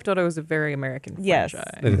like Grand Theft Auto is a very American Yes.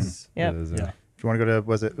 franchise. it is. Yep. It is, Yeah. If you want to go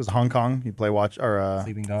to, it was Hong Kong, you play Watch, or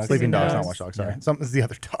Sleeping Dogs. Sleeping Dogs, not Dogs. Watch Dogs, sorry. Yeah. Some is the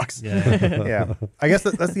other dogs. Yeah. Yeah. I guess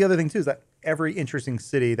that's the other thing too, is that every interesting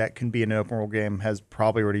city that can be in an open world game has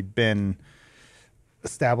probably already been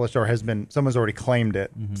established or someone's already claimed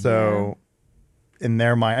it. So in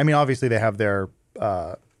their mind, I mean, obviously they have their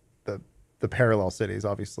the parallel cities.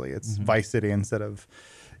 Obviously, it's Vice City instead of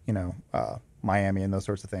Miami and those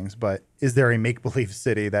sorts of things. But is there a make believe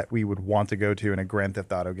city that we would want to go to in a Grand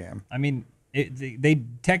Theft Auto game? I mean, they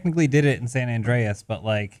technically did it in San Andreas, but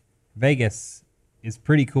like Vegas is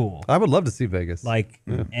pretty cool. I would love to see Vegas. Like,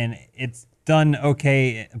 and it's done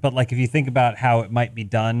okay. But like, if you think about how it might be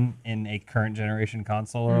done in a current generation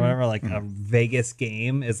console or whatever, like a Vegas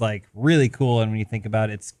game is like really cool. And when you think about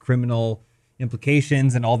its criminal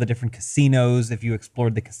implications and all the different casinos, if you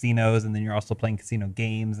explored the casinos and then you're also playing casino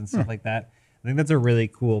games and stuff like that, I think that's a really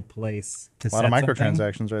cool place to A lot of set something.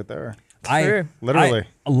 microtransactions right there. True. Literally.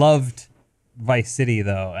 I loved Vice City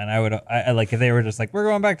though, and I like if they were just like, we're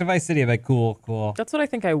going back to Vice City, I'd be like, cool. That's what I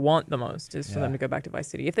think I want the most, is for Yeah. them to go back to Vice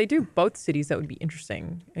City. If they do both cities, that would be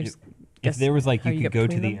interesting. I just If guess there was like how you could get go to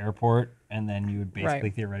between the them. airport and then you would basically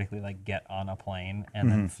Right. theoretically like get on a plane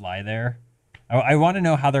and then fly there. I want to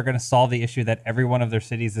know how they're going to solve the issue that every one of their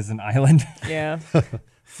cities is an island Yeah.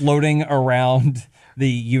 floating around the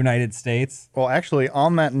United States. Well, actually,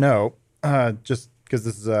 on that note, just because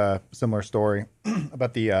this is a similar story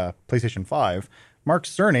about the PlayStation 5, Mark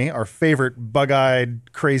Cerny, our favorite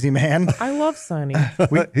bug-eyed crazy man, I love Sony.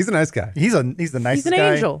 He's a nice guy. he's the nicest He's an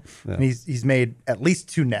guy. angel. And he's made at least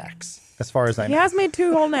 2 knacks, as far as I He know. has made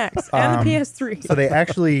 2 whole necks and the PS3. So they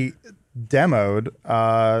actually demoed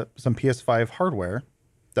some PS5 hardware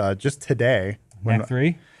just today. Mac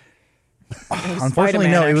 3. Unfortunately,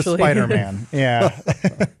 Spider-Man, no, it was actually. Spider-Man. Yeah.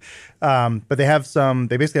 But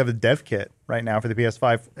they basically have a dev kit right now for the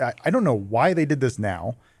PS5. I don't know why they did this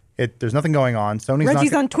now. There's nothing going on. Sony's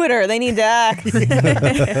Reggie's not on Twitter. They need to act. take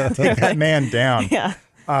that man down. Yeah.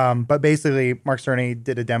 But basically, Mark Cerny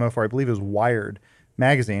did a demo for, I believe it was Wired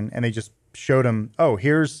magazine, and they just showed him, oh,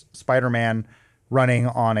 here's Spider-Man running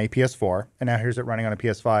on a PS4, and now here's it running on a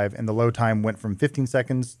PS5, and the load time went from 15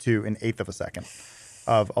 seconds to an eighth of a second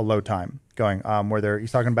of a load time going. Where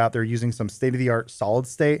he's talking about they're using some state-of-the-art solid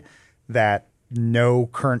state that no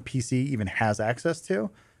current PC even has access to.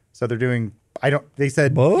 So they're doing. They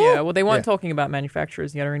said. Yeah, well, they weren't Yeah. talking about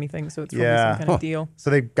manufacturers yet or anything, so it's probably Yeah. some kind of deal. So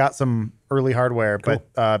they got some early hardware,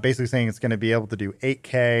 but basically saying it's going to be able to do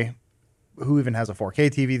 8K. Who even has a 4K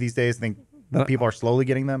TV these days? I think people are slowly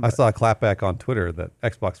getting them. I but- saw a clapback on Twitter that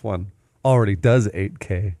Xbox One already does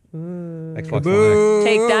 8K. Xbox One Boo.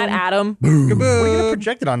 Take that, Adam. What are you going to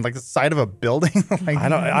project it on? Like the side of a building? Like,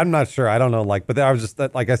 X. I'm not sure. I don't know. But I was just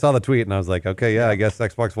like, I saw the tweet and I was like, okay, yeah, I guess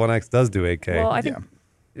Xbox One X does do 8K. Well, I think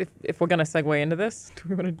if we're gonna segue into this, do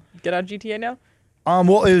we want to get out GTA now?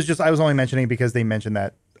 Well, it was just I was only mentioning because they mentioned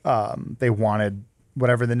that they wanted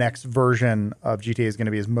whatever the next version of GTA is going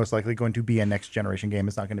to be is most likely going to be a next generation game.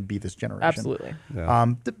 It's not going to be this generation. Absolutely.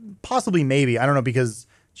 Possibly, maybe, I don't know, because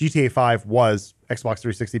GTA 5 was Xbox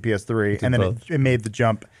 360, PS3, and then both. it made the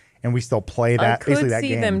jump, and we still play I that. Basically, could that see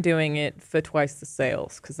game. them doing it for twice the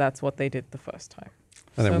sales because that's what they did the first time.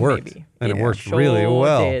 and So it worked. maybe. And it Yeah, worked sure really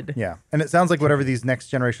well. did. Yeah, and it sounds like whatever these next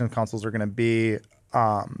generation consoles are going to be,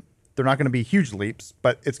 they're not going to be huge leaps,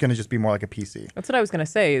 but it's going to just be more like a PC. That's what I was going to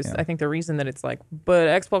say is I think the reason that it's like, but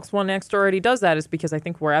Xbox One X already does that is because I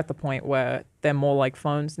think we're at the point where they're more like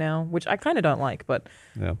phones now, which I kind of don't like, but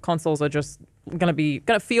Yeah. consoles are just going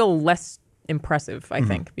to feel less impressive, I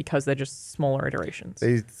think, because they're just smaller iterations.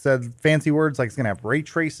 They said fancy words like it's going to have ray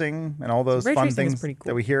tracing and all those Ray fun tracing is things pretty cool.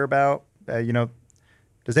 that we hear about.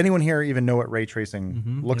 Does anyone here even know what ray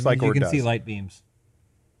tracing looks like you or can does? see light beams.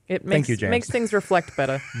 It Thank makes, you, James. makes things reflect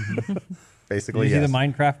better. Basically, Did you yes. see the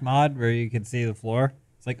Minecraft mod where you can see the floor?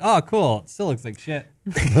 It's like, oh, cool. It still looks like shit.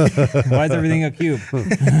 Why is everything a cube?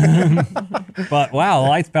 But wow, the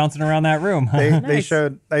light's bouncing around that room.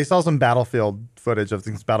 They saw some Battlefield footage of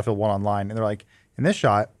things Battlefield 1 online, and they're like, in this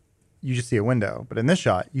shot, you just see a window, but in this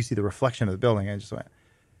shot, you see the reflection of the building. And I just went,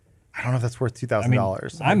 I don't know if that's worth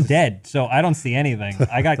 $2,000. I'm dead, so I don't see anything.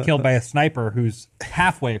 I got killed by a sniper who's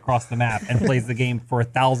halfway across the map and plays the game for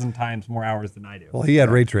 1,000 times more hours than I do. Well, he had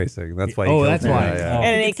ray tracing. That's why. He Oh, killed that's him. why. Yeah, yeah. Oh.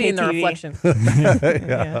 And You an can see in the 8K TV.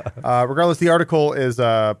 reflection. Regardless, the article is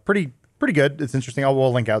pretty good. It's interesting.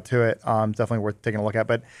 We'll link out to it. Definitely worth taking a look at.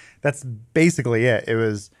 But that's basically it. It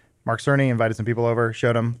was Mark Cerny invited some people over,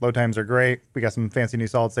 showed them load times are great. We got some fancy new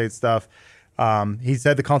solid state stuff. He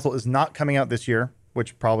said the console is not coming out this year,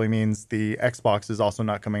 which probably means the Xbox is also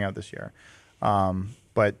not coming out this year.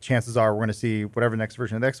 But chances are we're going to see whatever next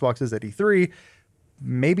version of the Xbox is at E3.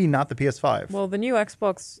 Maybe not the PS5. Well, the new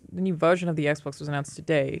version of the Xbox was announced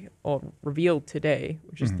today, or revealed today,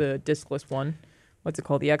 which is the discless one. What's it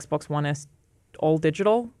called? The Xbox One S all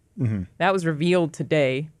digital. That was revealed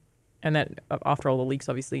today, and that after all the leaks,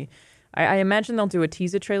 obviously. I imagine they'll do a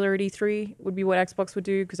teaser trailer at E3, would be what Xbox would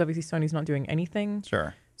do, because obviously Sony's not doing anything.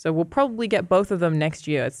 Sure. So we'll probably get both of them next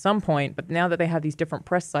year at some point, but now that they have these different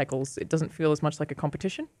press cycles, it doesn't feel as much like a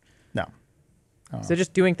competition. No. So they're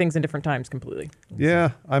just doing things in different times completely. Yeah,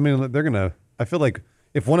 I mean, they're gonna. I feel like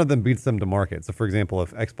if one of them beats them to market, so for example,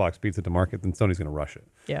 if Xbox beats it to market, then Sony's gonna rush it.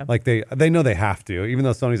 Yeah. Like they know they have to, even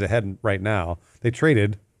though Sony's ahead right now. They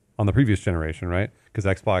traded on the previous generation, right? Because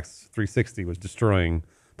Xbox 360 was destroying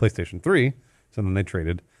PlayStation 3, so then they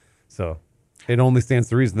traded. So it only stands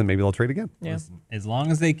to reason that maybe they'll trade again. Yeah. Listen, as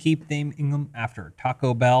long as they keep naming them after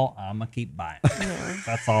Taco Bell, I'm going to keep buying.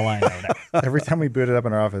 That's all I know now. Every time we boot it up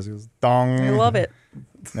in our office, it goes dong. I love it.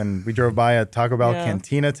 And we drove by a Taco Bell Yeah.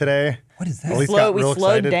 cantina today. What is At that? least got We real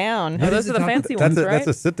slowed excited. down. Oh, those are the fancy ones, right? That's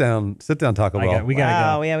a sit down Taco Bell. We got to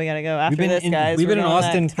Wow, go. yeah, we gotta go after We've been this, guys. We've We're been in going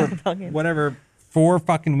Austin back for to Taco Bell. whatever 4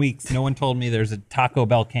 fucking weeks. No one told me there's a Taco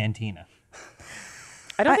Bell cantina.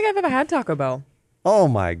 I don't think I've ever had Taco Bell. Oh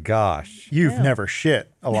my gosh! You've never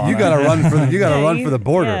shit, Alana. You gotta run for the run for the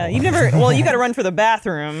border. Yeah, you never. Well, you gotta run for the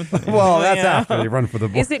bathroom. Well, that's Yeah. after you run for the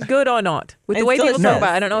border. Is it good or not? With the It's way people delicious. talk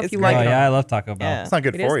about it, I don't know if It's you great. like Oh it. or yeah, I not. love Taco Bell. Yeah. It's not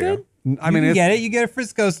good It for is you. good? I mean, you it's get it. You get it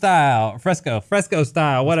Frisco style, Fresco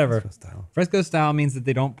style, whatever. style. Fresco style means that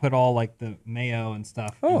they don't put all like the mayo and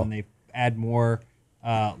stuff, Oh. and they add more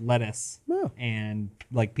lettuce Oh. and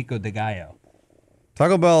like pico de gallo.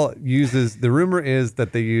 Taco Bell uses. The rumor is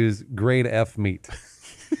that they use grade F meat.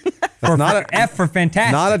 That's not a F for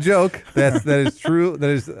fantastic. not a joke. That is true. That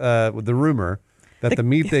is the rumor. that the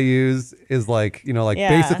meat they use is like, Yeah.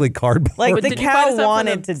 basically cardboard. Like But the did you find cow this out from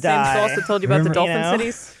wanted the to same die. source that told you about the Remember- dolphin you know?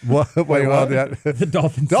 cities? what? Wait, well, yeah. The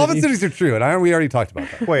dolphin. Dolphin City. cities are true, and we already talked about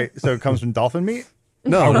that. Wait, so it comes from dolphin meat?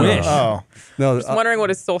 No, no, wish. Oh, no. Just wondering what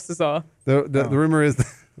his sources are. The rumor is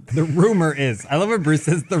The rumor is. I love what Bruce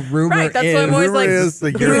says. The rumor Right, that's is. what I'm always rumor like. is the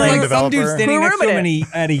It was European like some dude developer. standing Who next to him rumored and it? he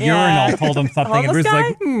at a Yeah. urinal told him something, and Homeless Bruce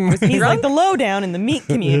was like, guy? He's like the lowdown in the meat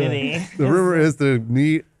community. the rumor is the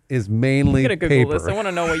meat is mainly I'm gonna Google paper. this. I want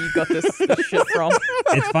to know where you got this shit from.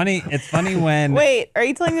 It's funny. It's funny when. Wait, are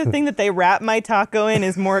you telling me the thing that they wrap my taco in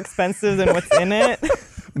is more expensive than what's in it?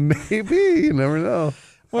 Maybe, you never know.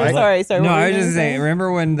 Well, sorry. No, what were I you was just gonna saying. say? Remember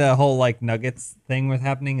when the whole like nuggets thing was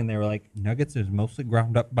happening, and they were like, "Nuggets is mostly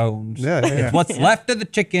ground up bones. Yeah, yeah. It's what's left of the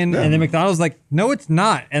chicken." And then McDonald's was like, "No, it's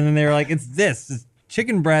not." And then they were like, "It's this. It's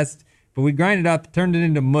chicken breast, but we grind it up, turned it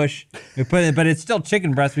into mush. We put it, but it's still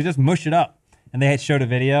chicken breast. We just mush it up." And they had showed a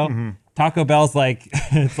video. Taco Bell's like,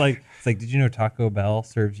 it's like. Did you know Taco Bell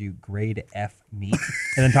serves you grade F meat?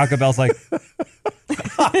 And then Taco Bell's like,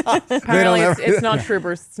 Apparently, ever- it's not true,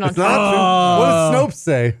 Bruce. It's not It's true. not true. What does Snopes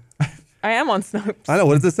say? I am on Snopes. I know.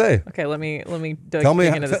 What does it say? Okay, let me dig, Tell me.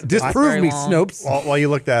 dig into this. Disprove Very me, long. Snopes. while you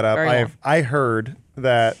look that up, Very long. I heard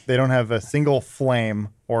that they don't have a single flame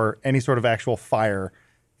or any sort of actual fire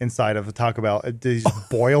inside of a Taco Bell. They just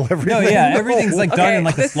boil everything. "No, yeah, everything's like done Okay, in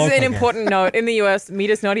like a this slow is an cooker." important note. In the U.S., meat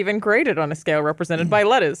is not even graded on a scale represented by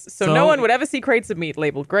letters, so no So- one would ever see crates of meat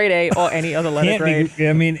labeled grade A or any other letter Can't grade. be,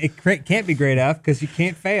 I mean, it can't be grade F because you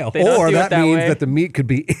can't fail. They don't Or do it that that means way. that the meat could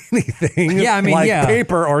be anything. Yeah, I mean, like yeah.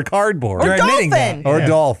 paper or cardboard They're admitting dolphin! that. or Yeah.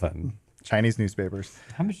 dolphin. Chinese newspapers.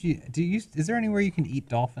 How much do you? Is there anywhere you can eat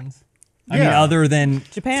dolphins? I mean, Yeah. other than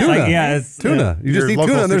Japan. Tuna. Like, yeah, it's Tuna. You Your just eat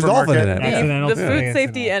local tuna and there's dolphin in supermarket. it. Accidental The thing. Food Accidental.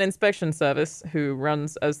 Safety and Inspection Service, who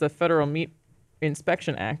runs as the Federal Meat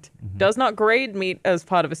Inspection Act, does not grade meat as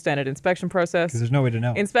part of a standard inspection process. because there's no way to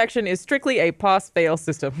know. Inspection is strictly a pass-fail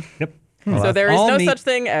system. Yep. So there is All no meat- such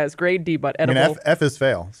thing as grade D but I mean, edible. F is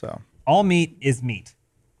fail. So All meat is meat.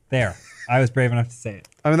 There, I was brave enough to say it.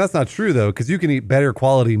 I mean, that's not true though, because you can eat better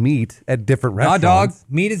quality meat at different Raw restaurants.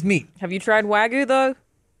 dog, meat is meat. Have you tried Wagyu though?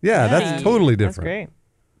 Yeah, that's totally That's different.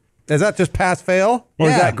 great. Is that just pass fail, or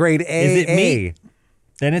is Yeah. that grade A? Is it meat?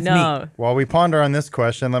 Then it's No. meat. while we ponder on this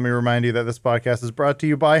question, let me remind you that this podcast is brought to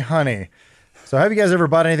you by Honey. So have you guys ever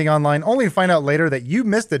bought anything online only to find out later that you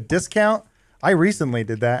missed a discount? I recently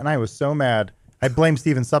did that and I was so mad. I blame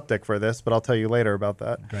Steven Suptic for this, but I'll tell you later about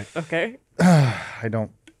that. Right. Okay, I don't.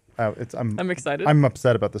 I'm excited. I'm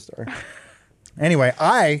upset about the story. Anyway,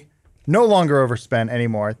 I no longer overspend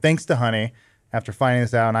anymore thanks to Honey. After finding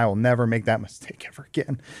this out, and I will never make that mistake ever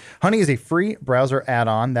again. Honey is a free browser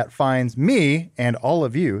add-on that finds me and all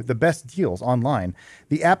of you the best deals online.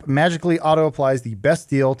 The app magically auto-applies the best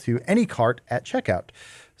deal to any cart at checkout.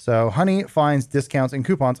 So Honey finds discounts and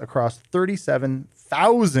coupons across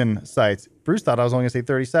 37,000 sites. Bruce thought I was only going to say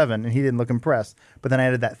 37, and he didn't look impressed. But then I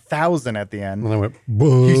added that 1,000 at the end. And I went,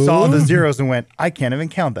 He saw the zeros and went, I can't even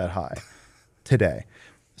count that high today.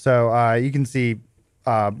 So you can see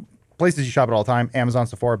places you shop at all the time: Amazon,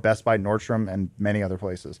 Sephora, Best Buy, Nordstrom, and many other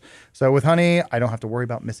places. So with Honey, I don't have to worry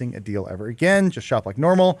about missing a deal ever again. Just shop like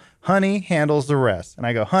normal. Honey handles the rest. And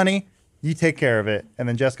I go, Honey, you take care of it. And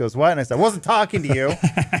then Jess goes, what? And I said, I wasn't talking to you.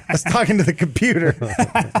 I was talking to the computer.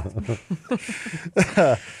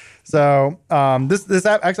 So this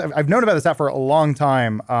app, actually, I've known about this app for a long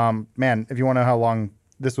time. Man, if you want to know how long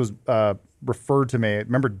this was referred to me,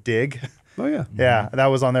 remember Dig? oh yeah, Yeah, that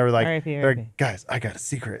was on there. Like, R.I.P., they're like, guys, I got a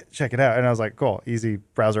secret. Check it out. And I was like, cool, easy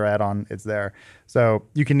browser add-on. It's there. So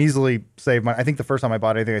you can easily save money. I think the first time I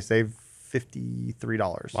bought it, I think I saved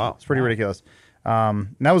 $53. Wow. It's pretty ridiculous.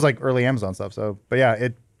 And that was like early Amazon stuff. So, but yeah,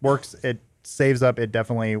 it works. It saves up. It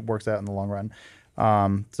definitely works out in the long run.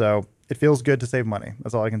 So it feels good to save money.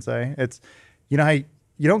 That's all I can say. It's, you know how you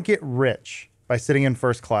don't get rich by sitting in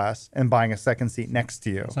first class and buying a second seat next to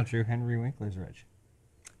you. That's not true. Henry Winkler's rich.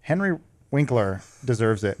 Henry Winkler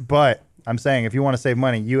deserves it. But I'm saying if you want to save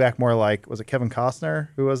money, you act more like, was it Kevin Costner?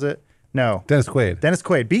 Who was it? No. Dennis Quaid. Dennis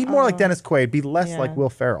Quaid. Be more like Dennis Quaid. Be less yeah. like Will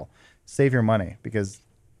Ferrell. Save your money because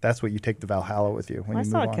that's what you take to Valhalla with you when I you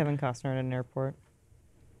saw move on. Kevin Costner at an airport.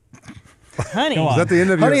 Honey. Go on. Is that the end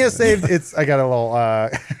of Honey your? has saved its. I got a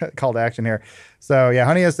little call to action here. So yeah,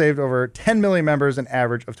 Honey has saved over 10 million members, an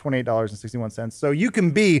average of $28.61. So you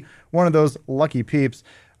can be one of those lucky peeps.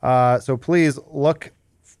 So please look.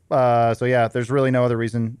 So yeah, there's really no other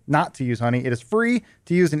reason not to use Honey. It is free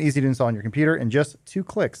to use and easy to install on your computer in just 2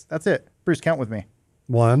 clicks. That's it. Bruce, count with me.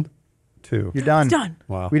 1, 2. You're done. It's done.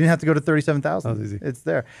 Wow. We didn't have to go to 37,000. That was easy. It's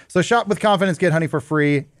there. So shop with confidence. Get honey for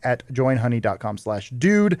free at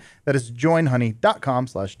joinhoney.com/dude. That is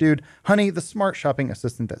joinhoney.com/dude. Honey, the smart shopping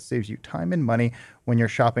assistant that saves you time and money when you're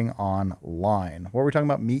shopping online. What were we talking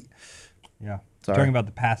about? Meat? Yeah. Sorry. Talking about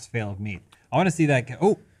the pass fail of meat. I want to see that.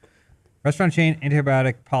 Restaurant chain,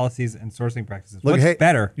 antibiotic policies, and sourcing practices. Look, What's hey,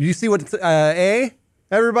 better? You see what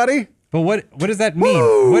everybody? But what does that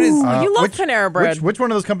mean? What is? You love Panera Bread. Which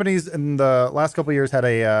one of those companies in the last couple of years had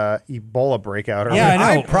a Ebola breakout? Or Yeah, I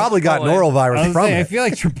know. I probably got Chipotle. I norovirus was from saying, I it. feel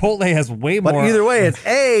like Chipotle has way But more. either way, it's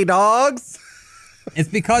A, dogs. It's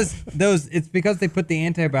because they put the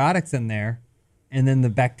antibiotics in there, and then the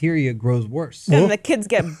bacteria grows worse. And the kids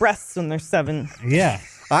get breasts when they're 7. Yeah.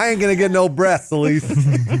 I ain't going to get no breasts, Elise.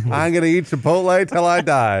 I ain't going to eat Chipotle till I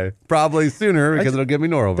die. Probably sooner because it'll give me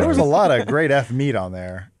norovirus. there was a lot of great F meat on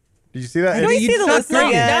there. Did you see that? Can we see the not list graded.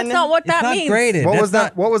 again? That's not what It's that not means. graded. What That's was that?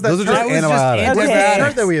 not- What was that? Those are chart? just That was just antibiotics. What was the Okay.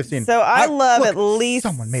 chart that we have seen? So I love look, at least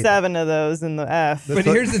someone made 7 of those in the F. But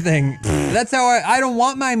here's the thing. That's how I don't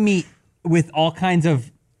want my meat with all kinds of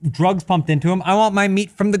drugs pumped into them. I want my meat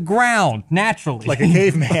from the ground, naturally. Like a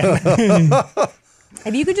caveman.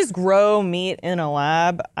 If you could just grow meat in a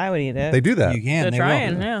lab, I would eat it. They do that. you can. They're they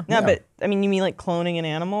trying, will. yeah. No, but I mean, you mean like cloning an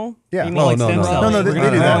animal? Yeah. You mean Well, like like stem no, cells. no, no, We're they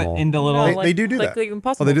gonna do that. grow it into little. They do like that.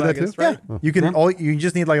 Impossible Oh, they do that burgers, too? right? You can. You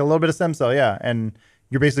just need like a little bit of stem cell, yeah, and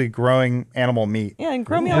you're basically growing animal meat. Yeah, and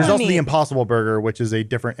grow me all There's my also meat. the Impossible Burger, which is a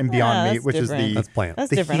different, and Beyond Yeah, Meat, that's which different. is the That's plant. That's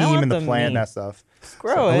the different. I heme want and the the plant and meat. that stuff.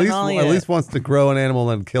 Grow it. At and I'll eat least it. wants to grow an animal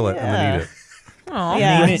and kill it and then eat it. Aw.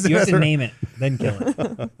 Yeah. Name it. You have to name it, then kill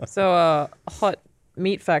it. So, hot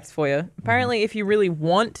meat facts for you. Apparently, if you really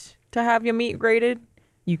want to have your meat graded,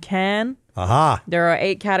 you can. Aha. There are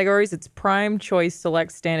 8 categories. It's prime, choice,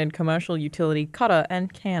 select, standard, commercial, utility, cutter,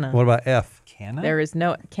 and canner. What about F? Canner? There is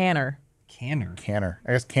no canner, Canner. Canner.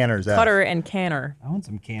 I guess Canner's F. cutter, and canner. I want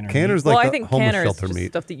some canner. Canner's Well, like I the think homeless canner is shelter just meat.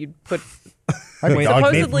 stuff that you'd put. I'd Wait, dog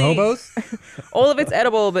meat. supposedly- Hobos? All of it's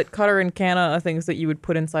edible, but cutter and canner are things that you would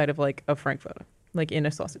put inside of like a frankfurter, like in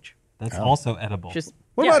a sausage. That's also edible. Just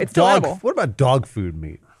What yeah, about it's still dog? edible. What about dog food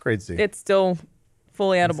meat? Grade C. It's still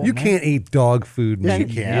fully edible. You can't eat dog food Yeah, meat.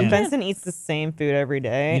 you can. Benson eats the same food every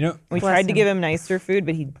day. You know- we Bless tried to him. give him nicer food,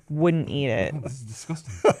 but he wouldn't eat it. This is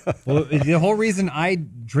disgusting. Well, the whole reason I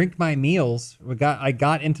drink my meals, I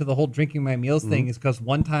got into the whole drinking my meals thing, is because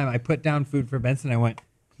one time I put down food for Benson. I went,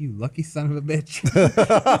 "You lucky son of a bitch!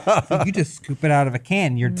 So you just scoop it out of a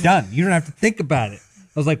can. You're done. You don't have to think about it."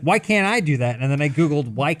 I was like, "Why can't I do that?" And then I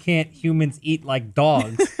googled, "Why can't humans eat like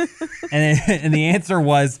dogs?" and the answer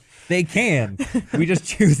was, they can. We just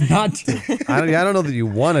choose not to. I don't know that you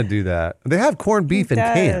want to do that. They have corned beef in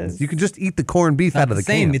cans. does. You can just eat the corned beef Not out of the the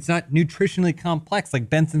same. can. It's not nutritionally complex like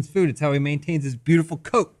Benson's food. It's how he maintains his beautiful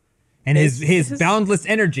coat and his boundless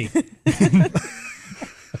energy.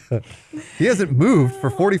 He hasn't moved for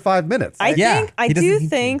 45 minutes. I Yeah, think I he doesn't do need to.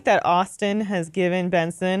 think that Austin has given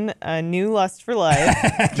Benson a new lust for life,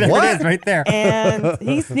 There it is, right there. and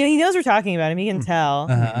he knows we're talking about him. He can tell.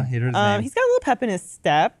 Here's his name. He's got a little pep in his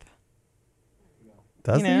step.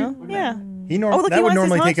 Does You know, yeah. He Oh, look, that he would wants his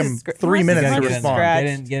normally take haunches him scr- he 3 wants his minutes to haunches respond.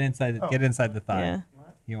 scratched. Get inside the thigh.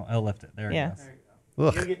 Yeah. He'll lift it. There Yeah. it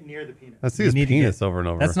goes. Ugh. Get near the penis. I see You his need to penis get- over and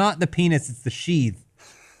over. That's not the penis. It's the sheath.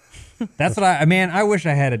 That's what I wish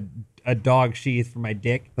I had a dog sheath for my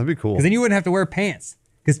dick. That'd be cool. Because then you wouldn't have to wear pants.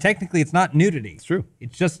 Because technically, it's not nudity. It's true.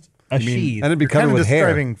 It's just a sheath. And it'd be You're kind covered of with hair.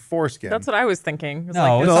 describing foreskin. That's what I was thinking. It's No,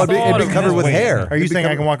 like, No, it's it'd sort be of- covered with Wait. hair. Are you It'd be saying I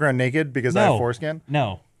covered- can walk around naked because I No. have foreskin?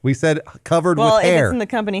 No. We said covered Well, with if hair. it's in the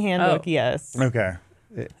company handbook, Oh. yes. Okay.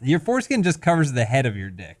 Your foreskin just covers the head of your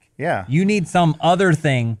dick. Yeah. You need some other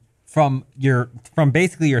thing from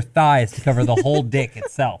basically your thighs to cover the whole dick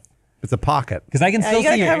itself. It's a pocket. Because I can Yeah, still you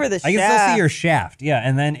gotta see cover the I can still see your shaft. Yeah,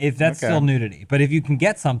 and then if that's Okay. still nudity. But if you can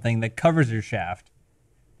get something that covers your shaft,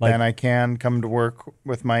 like Then I can come to work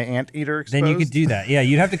with my anteater exposed. then you could do that. Yeah,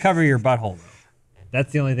 you'd have to cover your butthole though.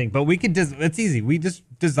 That's the only thing. But we could just it's easy. We just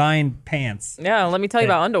design pants Yeah, let me tell you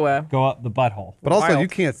about underwear. go up the butthole. But also, Wild. you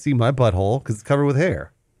can't see my butthole because it's covered with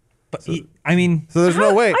hair. But I mean, So there's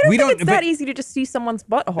no way. I don't We think don't- it's that but- easy to just see someone's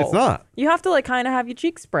butthole. It's not. You have to like kind of have your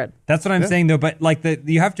cheeks spread. that's what I'm saying though. But like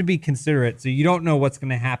you have to be considerate, so you don't know what's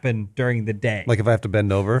going to happen during the day. Like if I have to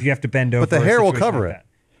bend over. if you have to bend over. But the or a hair will situation cover like it.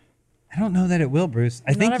 that. I don't know that it will, Bruce.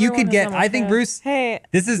 I think you everyone could has get. that much I think hair. Bruce. Hey,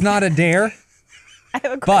 This is not a dare. I have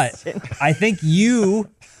a But question. I think you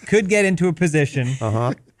could get into a position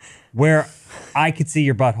where I could see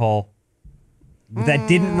your butthole that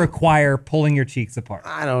didn't require pulling your cheeks apart.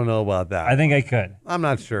 I don't know about that. I think I could. I'm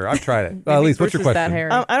not sure. I've tried it. At least, what's your Bruce is that question?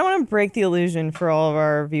 hairy. I don't want to break the illusion for all of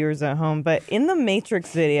our viewers at home, but in the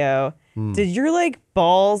Matrix video, Did your like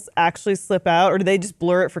balls actually slip out, or did they just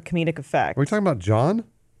blur it for comedic effect? Are we talking about John?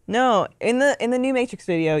 No, in the new Matrix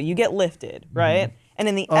video, you get lifted, right? And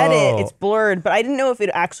in the edit, it's blurred. But I didn't know if it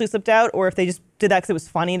actually slipped out or if they just did that because it was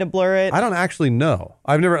funny to blur it. I don't actually know.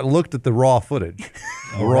 I've never looked at the raw footage.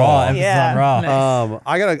 Raw. Emphasis Yeah. on raw. Nice.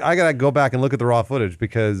 I gotta go back and look at the raw footage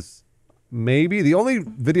because maybe the only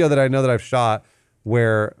video that I know that I've shot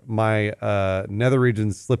where my nether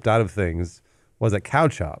regions slipped out of things was at Cow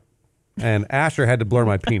Chop, and Asher had to blur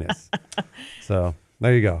my penis. So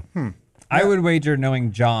there you go. I would wager,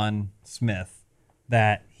 knowing John Smith,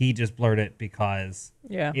 that he just blurred it because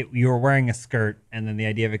Yeah. you were wearing a skirt, and then the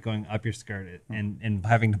idea of it going up your skirt and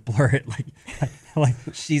having to blur it like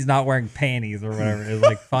she's not wearing panties or whatever is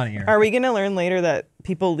like funnier. Are we gonna learn later that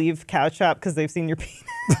people leave Cow Chop because they've seen your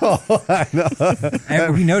penis?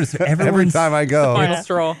 We noticed Every everyone's time I go. Final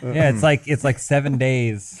straw. yeah, it's like 7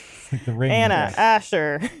 days. It's like the ring. Anna,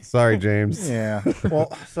 Asher. Sorry, James. Yeah.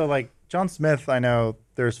 Well, so like John Smith, I know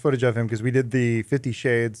there's footage of him because we did the 50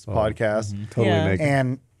 Shades podcast, Totally Yeah.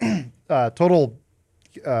 naked. and total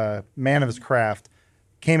man of his craft,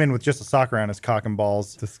 came in with just a sock around his cock and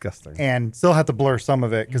balls, Disgusting. and still had to blur some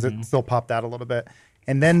of it because it still popped out a little bit.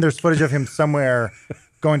 And then there's footage of him somewhere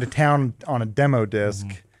going to town on a demo disc.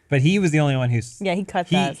 But he was the only one who's Yeah, he cut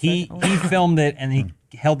that, so- He filmed it and he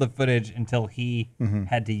held the footage until he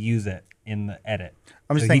had to use it in the edit.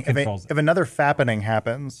 I'm just So he saying, controls if another fappening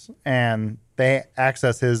happens and they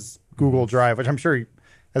access his Google Drive, which I'm sure he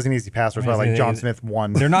has an easy password, I mean, like they- John Smith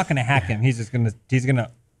 1. They're not going to hack him. He's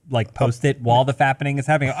gonna like post it while the fappening is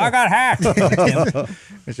happening. I got hacked.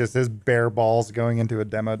 It's just his bare balls going into a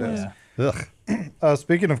demo disc. Yeah. Ugh.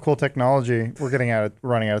 Speaking of cool technology, we're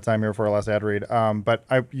running out of time here for our last ad read. But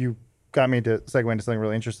you got me to segue into something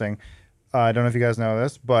really interesting. I don't know if you guys know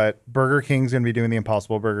this, but Burger King's going to be doing the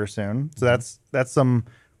Impossible Burger soon. So that's some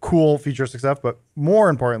cool futuristic stuff. But more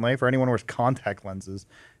importantly, for anyone who wears contact lenses,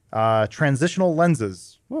 transitional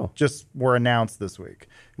lenses just were announced this week.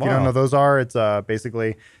 If you don't know what those are, it's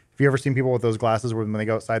basically, if you ever seen people with those glasses where when they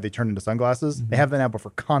go outside they turn into sunglasses, they have that now but for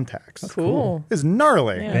contacts. Cool. It's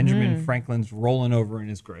gnarly. Benjamin Franklin's rolling over in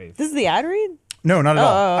his grave. This is the ad read? No, not at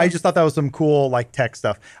all. Oh. I just thought that was some cool like tech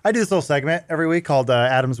stuff. I do this little segment every week called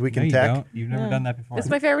Adam's Week No, in you Tech. don't. You've never done that before. It's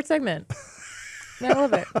my favorite segment. I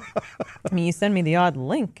love it. I mean, you send me the odd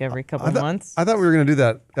link every couple months. I thought we were going to do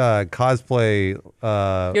that cosplay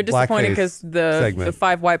You're disappointed blackface because the segment.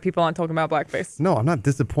 5 white people aren't talking about blackface. No, I'm not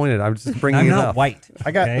disappointed. I'm just bringing I'm it not up. white.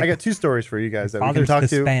 I got okay? 2 stories for you guys that we can Father's talk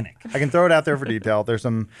Hispanic. to. I can throw it out there for detail. There's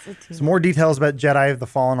some more details about Jedi: The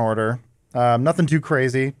Fallen Order. Nothing too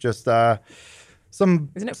crazy. Just some.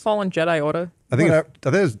 Isn't it Fallen Jedi Order? I think Whatever.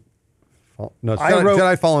 it's no, it's I Jedi, wrote-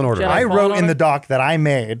 Jedi Fallen Order. Jedi I Fallen wrote in Order? the doc that I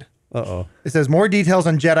made. Uh-oh. It says more details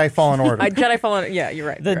on Jedi Fallen Order, Jedi Fallen. Yeah, you're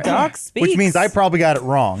right. The you're right. doc speaks. which means I probably got it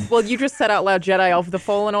wrong. Well, you just said out loud Jedi of the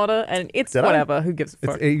Fallen Order, and it's Did I? whatever. Who gives a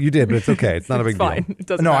It's, fuck? you did, but it's okay. It's not a big It's fine. deal. It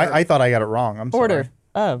doesn't No, matter. I thought I got it wrong. I'm sorry. order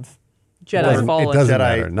of. Jedi Fallen. It doesn't Jedi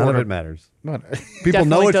matter. None Order. of it matters. What? People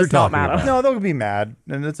know Definitely what you're does not talking matter. about. No, they'll be mad,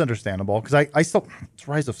 and it's understandable because I still it's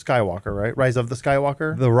Rise of Skywalker, right? Rise of the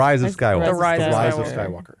Skywalker. The Rise of Skywalker. The Rise The of Rise of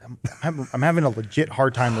Skywalker. Skywalker. I'm having a legit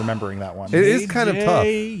hard time remembering that one. It is kind of tough.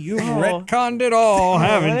 You retconned it all,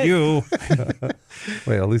 haven't you?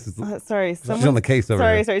 Wait, at least it's. Sorry, She's on the case over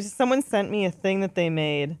sorry, here. sorry. Someone sent me a thing that they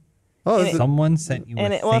made. Oh, and is it- Someone sent you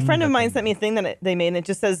And a friend of mine sent me a thing that they made, and it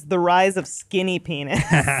just says "The Rise of Skinny Penis."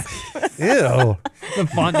 ew. The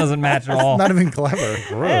font doesn't match at all. Not even clever. I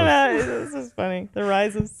don't know, this is funny. The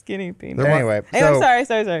Rise of Skinny Penis. Anyway, I'm so-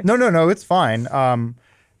 sorry. No, it's fine.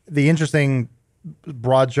 The interesting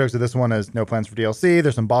broad strokes of this one is no plans for DLC.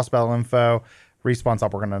 There's some boss battle info. Respawn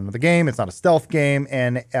stopped working on the game. It's not a stealth game,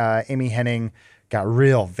 and Amy Hennig got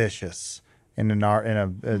real vicious in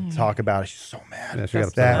a talk about it. She's so mad. Yeah, she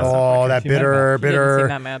got that upset. that She mad bitter, about She didn't seem bitter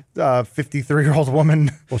that mad. 53-year-old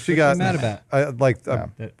woman. Well, she got mad about? her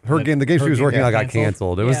That game. The game she her was game working on got got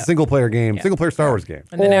canceled. It was a Yeah. single player game, Yeah. single player Star Wars game.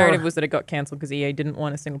 And the Or- narrative was that it got canceled because EA didn't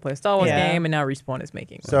want a single player Star Wars Yeah. game, and now Respawn is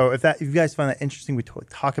making one. So if you guys find that interesting, we totally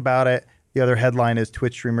talk about it. The other headline is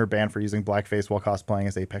Twitch streamer banned for using blackface while cosplaying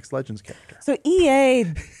as Apex Legends character. So EA,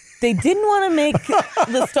 they didn't want to make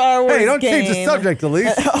the Star Wars Hey, don't game. change the subject,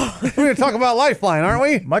 Elise. We're going to talk about Lifeline, aren't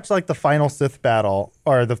we? Much like the final Sith battle,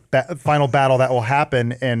 or the final battle that will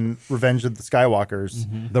happen in Revenge of the Skywalkers.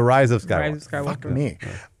 The Rise of Skywalker. Rise of Skywalker.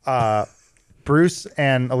 Fuck me. Bruce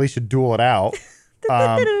and Alicia duel it out.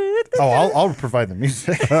 I'll provide the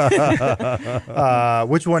music.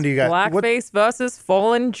 Which one do you got? What- Blackface versus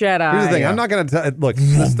Fallen Jedi. Here's the thing. I'm not going to look.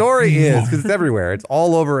 The story is because it's everywhere. It's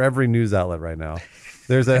all over every news outlet right now.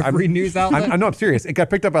 There's Every news outlet? I'm serious. It got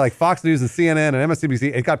picked up by like Fox News and CNN and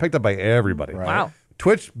MSNBC. It got picked up by everybody. Wow.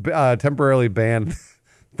 Twitch temporarily banned.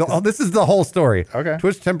 This is the whole story. Okay.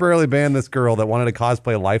 Twitch temporarily banned this girl that wanted to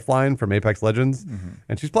cosplay Lifeline from Apex Legends,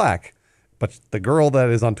 and she's black. But the girl that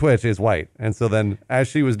is on Twitch is white. And so then as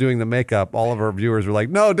she was doing the makeup, all of her viewers were like,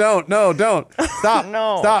 no, don't. Stop.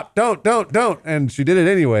 No. Stop. Don't. And she did it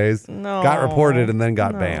anyways. No. Got reported and then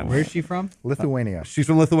got banned. Where's she from? Lithuania. She's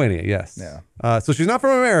from Lithuania, yes. Yeah. So she's not from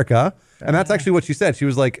America. And that's actually what she said. She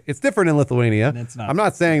was like, it's different in Lithuania. It's not. I'm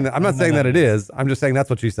not saying that. I'm not saying that it is. I'm just saying that's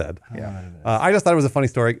what she said. Yeah. I just thought it was a funny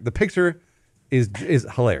story. The picture is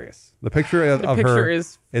hilarious. The picture of picture her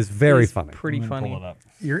is very funny. Pretty Pull it funny. up.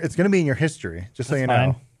 It's going to be in your history, just so you That's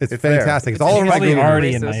know. fine. It's there. fantastic. It's all over my Probably Google.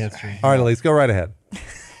 already in my Racist. history. All right, Elise, go right ahead.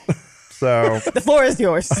 So The floor is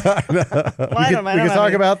yours. Well, I we don't- I can don't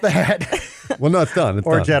talk have about that. Well, no, it's done. It's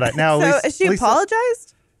Or done. Jedi. Now, any. So she Lisa,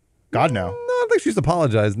 apologized? God, no. No, I don't think she's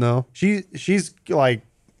apologized. No. She's like,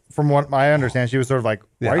 from what I understand, she was sort of like,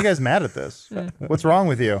 why are you Yeah. guys mad at this? What's wrong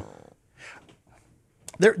with you?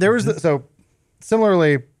 There was so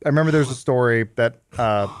similarly, I remember there was a story that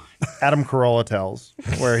Adam Carolla tells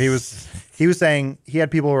where he was saying he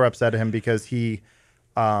had people who were upset at him because he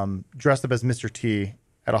dressed up as Mr. T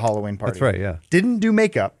at a Halloween party. That's right, yeah. Didn't do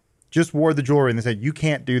makeup, just wore the jewelry, and they said, you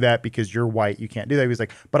can't do that because you're white. You can't do that. He was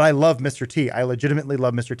like, but I love Mr. T. I legitimately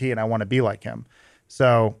love Mr. T, and I want to be like him.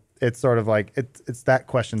 So it's sort of like, it's that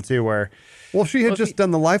question too, where, Well, if she had just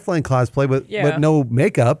done the Lifeline cosplay with Yeah. no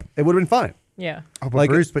makeup, it would have been fine. Yeah. oh, but Like,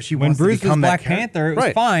 Bruce, she When wants Bruce to was become Black that character. Panther, it was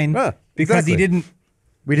Right. fine Yeah, because he exactly. didn't.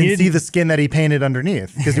 We didn't He see didn't- the skin that he painted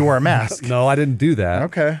underneath because he wore a mask. No, I didn't do that.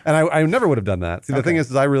 Okay. And I never would have done that. See, the thing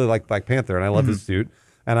is I really like Black Panther and I love his suit.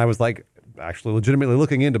 And I was like, actually legitimately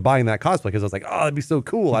looking into buying that cosplay because I was like, oh, that'd be so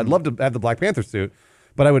cool. I'd love to have the Black Panther suit,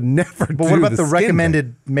 but I would never But what about the skin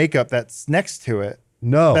recommended makeup that's next to it?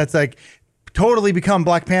 No. That's like totally become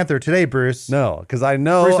Black Panther today, Bruce. thing. No, because I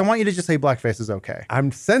know Bruce, I want you to just say blackface is okay.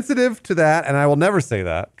 I'm sensitive to that and I will never say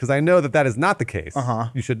that because I know that is not the case.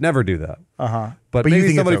 You should never do that. But you maybe think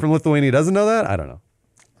it's somebody okay. from Lithuania doesn't know that? I don't know.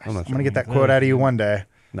 I'm not I'm sure. gonna get that quote out of you one day.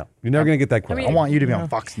 No, you're never going to get that quote. mean- I want you to be on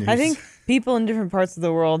Fox News. I think people in different parts of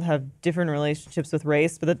the world have different relationships with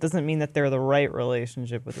race, but that doesn't mean that they're the right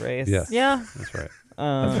relationship with race. Yes. Yeah. That's right.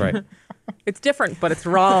 That's right. It's different, but it's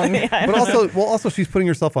wrong. But also she's putting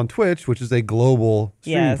herself on Twitch, which is a global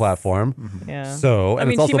streaming Yes. platform. Yeah. So, and I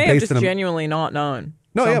mean, it's also she may have based just in genuinely not known.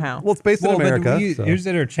 No, somehow. yeah. Well, it's based in America. But so. you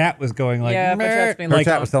said her chat was going like, Yeah, but "Meh." chat's being Her like,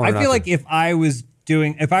 chat was telling her I not feel to. like if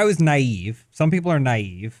I was naive, some people are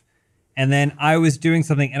naive, and then I was doing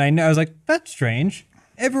something and I was like, that's strange.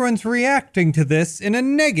 Everyone's reacting to this in a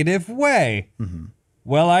negative way.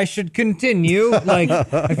 Well, I should continue. Like,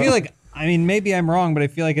 I feel like, I mean, maybe I'm wrong, but I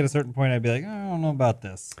feel like at a certain point I'd be like, I don't know about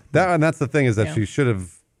this. And that's the thing is that Yeah.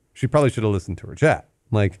 she probably should have listened to her chat.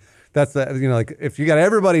 Like that's the, like if you got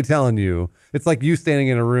everybody telling you, it's like you standing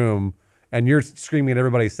in a room and you're screaming at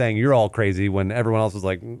everybody saying you're all crazy when everyone else is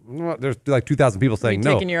like, there's like 2,000 people saying you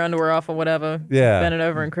no. taking your underwear off or whatever. Yeah. Bend it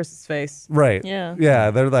over in Chris's face. Right. Yeah.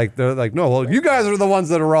 Yeah. They're like, no, well, you guys are the ones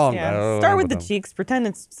that are wrong. I Yeah. don't Start know with the about them. cheeks. Pretend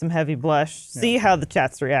it's some heavy blush. See how the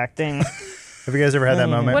chat's reacting. Have you guys ever had that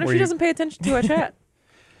moment What if where she you, doesn't pay attention to our chat?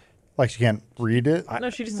 like she can't read it? No,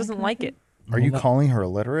 she just doesn't like it. Are you calling her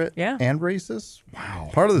illiterate Yeah. and racist? Wow.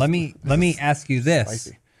 Part of this. Let me ask you this: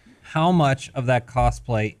 Spicy. how much of that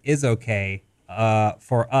cosplay is okay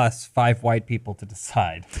for us 5 white people to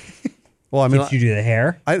decide? Well, I mean, Did you do the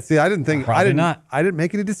hair? I didn't think, Probably not. I didn't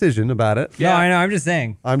make any decision about it. No, I know. I'm just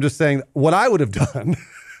saying. I'm just saying what I would have done,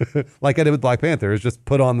 like I did with Black Panther, is just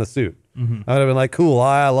put on the suit. I would have been like, cool,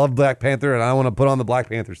 I love Black Panther and I want to put on the Black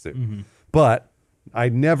Panther suit. But I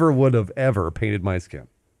never would have ever painted my skin.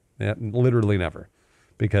 Yeah, literally never.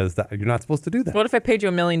 Because you're not supposed to do that. What if I paid you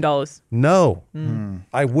 $1 million? No,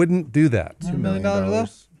 I wouldn't do that. $2 million though?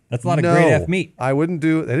 That's a lot of No, great F meat. I wouldn't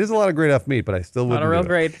do it. Is a lot of great F meat, but I still wouldn't Not a real do it.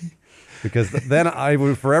 grade. Because then I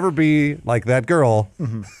would forever be like that girl.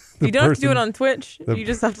 You don't have to do it on Twitch. You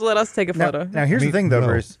just have to let us take a photo. Now here's the thing, though, no.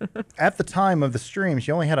 Bruce. At the time of the stream,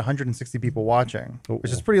 she only had 160 people watching,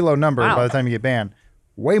 which is a pretty low number Wow. by the time you get banned.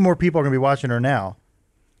 Way more people are going to be watching her now.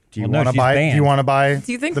 Do you Well, no, want to she's buy? Do banned. you want to buy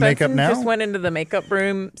Do you think the makeup Benson now? just went into the makeup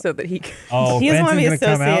room so that he could... Oh, he doesn't want to be Benson's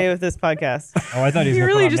gonna come associated out. with this podcast. Oh, I thought he was He gonna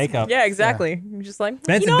really put on just... makeup. Yeah, exactly. You're just like,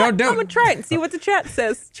 Benson, you know what? don't I'm going to try it and see what the chat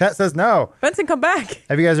says. Chat says no. Benson, come back.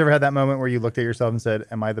 Have you guys ever had that moment where you looked at yourself and said,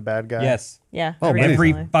 "Am I the bad guy?" Yes. Yeah. Oh, many Every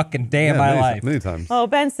definitely. fucking day of Yeah, my many, life. many times. Oh,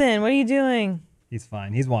 Benson, what are you doing? He's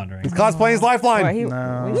fine. He's wandering. He's cosplaying his Lifeline. Boy,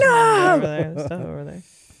 No. Over there. There's stuff over there.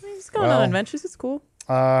 He's going Well, on adventures. It's cool.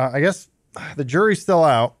 I guess the jury's still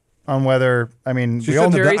out on whether. I mean, She we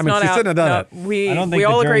all shouldn't have Jury's done- I mean, not she out. shouldn't have done No, it. We I don't think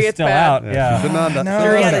all the agree jury's it's still bad. out. Yeah. She should not have done- No. should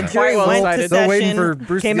not Yeah, have the done jury Quite went well-cited. to Still waiting session, for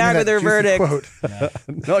Bruce to came give me back that with their juicy verdict.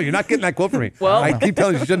 quote. No, you're not getting that quote from me. Well- I keep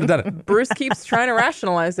telling you shouldn't have done it. Bruce keeps trying to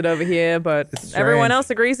rationalize it over here, but It's everyone strange. else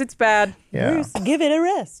agrees it's bad. Yeah, Bruce, give it a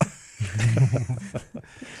rest.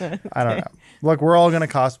 I don't know. Look, we're all gonna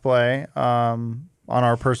cosplay on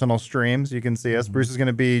our personal streams. You can see us. Bruce is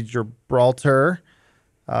gonna be Gibraltar.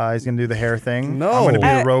 He's gonna do the hair thing. No. I'm gonna be the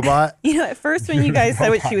I- robot. You know, at first when you guys said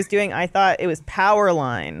what she was doing, I thought it was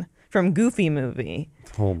Powerline from Goofy movie,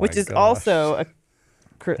 Oh my which is gosh. also a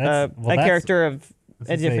that's- character of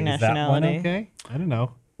Let's a just say, different is that one nationality. okay? I don't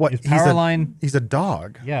know. What? Is He's a- Powerline? He's a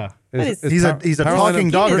dog. Yeah. Is He's a Powerline talking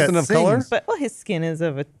dog person that of color. sings. But well, his skin is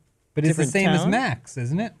of a. But it's the Different same as tone? Max,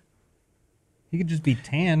 isn't it? He could just be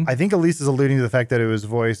tan. I think Elise is alluding to the fact that it was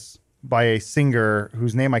voiced by a singer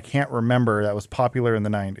whose name I can't remember that was popular in the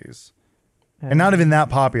 90s. And not even that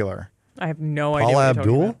popular. I have no idea. Paula what you're talking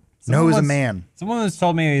Abdul? about. No, it was a once- man. Someone once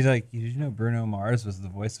told me, he's like, did you know Bruno Mars was the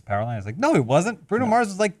voice of Powerline? I was like, no, he wasn't. Bruno Mars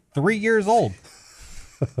was like 3 years old.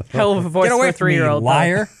 Hell of a voice Get for away a from me, 3-year-old.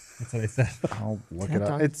 liar. That's what I said. I'll look it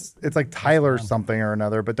up. It's like Tyler something or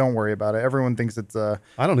another, but don't worry about it. Everyone thinks it's I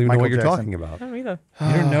don't even know Michael what you're Jackson. talking about. I don't either. You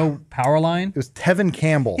don't know Powerline? It was Tevin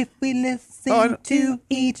Campbell. we listen Oh, I know- to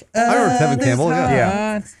each I remember Tevin Campbell, yeah.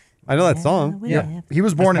 Yeah. I know that song. Yeah. He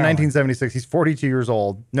was born in That's Powerline. 1976. He's 42 years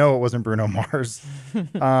old. No, it wasn't Bruno Mars.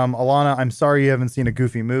 Alana, I'm sorry you haven't seen a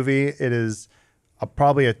Goofy movie. It is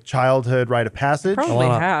probably a childhood rite of passage. Probably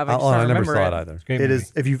have. I just don't I never remember saw it. it either. Great It movie.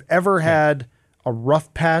 is. If you've ever had a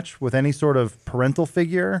rough patch with any sort of parental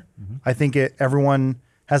figure, I think everyone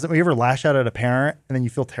hasn't. You ever lash out at a parent and then you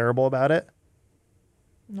feel terrible about it?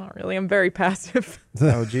 Not really. I'm very passive.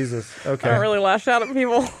 Oh Jesus. I Okay. don't really lash out at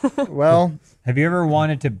people. Well, Have you ever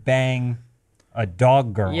wanted to bang a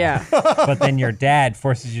dog girl? Yeah. But then your dad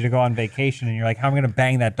forces you to go on vacation and you're like, how am I going to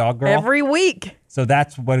bang that dog girl? Every week. So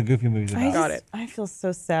that's what a Goofy movie's about. Got it. I feel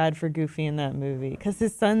so sad for Goofy in that movie because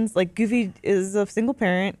his son's like Goofy is a single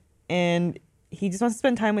parent and he just wants to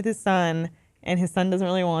spend time with his son and his son doesn't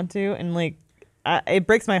really want to and like it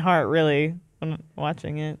breaks my heart really when I'm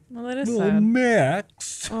watching it. Well, that is Little sad.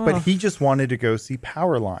 Max. but he just wanted to go see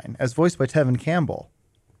Powerline, as voiced by Tevin Campbell.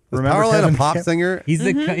 Is Powerline a Tevin pop Cam- singer? He's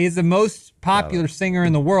the most popular singer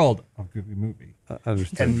in the world of Goofy movie. I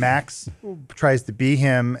understand. And Max tries to be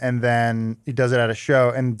him, and then he does it at a show,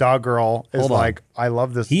 and Dog Girl is Hold on. like, "I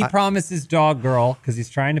love this." He promises dog girl because he's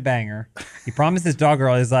trying to bang her. He promises dog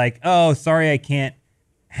girl is like, oh, sorry, I can't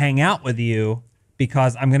hang out with you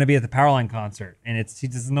because I'm gonna be at the Powerline concert, and he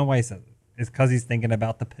doesn't know why he says it. It's because he's thinking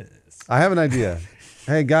about the piss. I have an idea.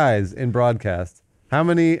 Hey guys, in broadcast, how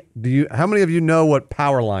many of you know what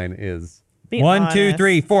Powerline is? Be 1, 2, honest.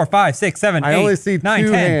 3, 4, 5, 6, 7, I 8, only see 9,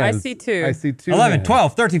 2 10, hands. I see 2. I see 2. 11, hands.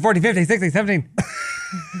 12, 13, 14, 15, 16, 17,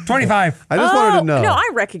 25. I just wanted to know. No, I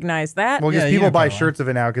recognize that. well, because Yeah, you people know buy Powerline. shirts of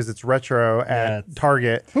it now because it's retro at it's-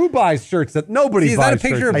 Target. Who buys shirts that nobody See, is buys? that a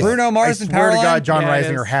picture shirts of that- Bruno Mars I and swear to Powerline? God, John Yeah, it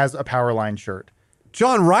Reisinger is. has a Powerline shirt.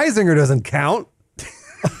 John Reisinger doesn't count.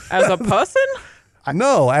 As a person?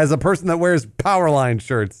 No, as a person that wears Powerline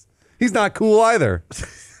shirts. He's not cool either.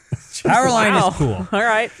 Powerline Wow. is cool. All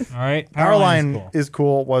right. All right, Powerline is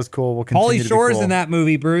cool. Was cool. Will continue Pauly to be Shore's cool. in that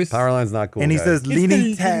movie, Bruce. Powerline's not cool. and he guys. says,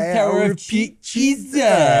 "Leaning Tower of Cheese.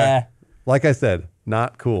 like I said,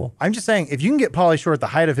 not cool. I'm just saying, if you can get Pauly Shore at the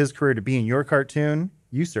height of his career to be in your cartoon,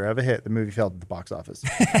 you sir have a hit. The movie failed at the box office.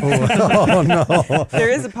 Oh no. There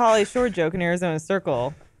is a Pauly Shore joke in Arizona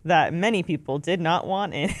Circle that many people did not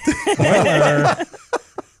want in.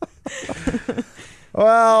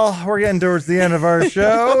 Well, we're getting towards the end of our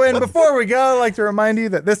show. And before we go, I'd like to remind you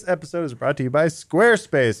that this episode is brought to you by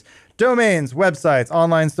Squarespace. Domains, websites,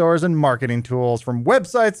 online stores, and marketing tools. From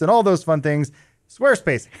websites and all those fun things,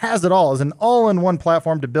 Squarespace has it all as an all-in-one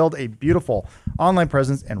platform to build a beautiful online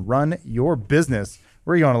presence and run your business.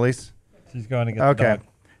 Where are you going, Elise? She's going to get the Okay. dog.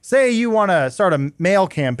 Say you want to start a mail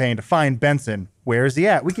campaign to find Benson. Where is he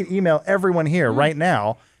at? We can email everyone here right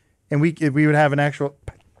now, and we would have an actual.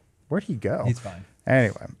 Where'd he go? He's fine.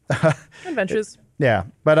 Anyway, Adventures. yeah.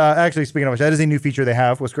 But actually, speaking of which, that is a new feature they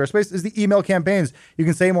have with Squarespace is the email campaigns. You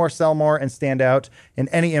can say more, sell more, and stand out in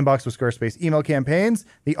any inbox with Squarespace email campaigns.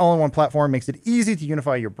 The all-in-one platform makes it easy to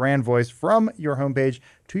unify your brand voice from your homepage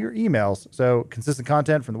to your emails. So consistent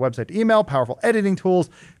content from the website to email, powerful editing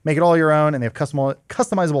tools, make it all your own, and they have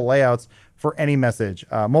customizable layouts for any message.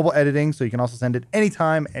 Mobile editing, so you can also send it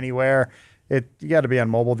anytime, anywhere. You got to be on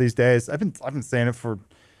mobile these days. I've been saying it for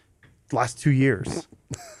the last 2 years.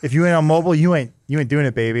 If you ain't on mobile, you ain't doing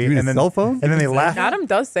it, baby. You mean and a cell phone? And then they laugh. Adam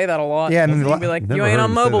does say that a lot. Yeah, and then he'll they be like, Never "You ain't heard on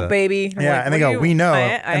him say mobile, that. baby." I'm Yeah, like, and they "What go, do you-" we know. I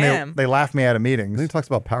and am. they laugh me out of And he meetings. talks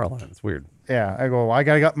about power line. It's weird. Yeah, I go, well, I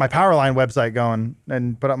got my Powerline website going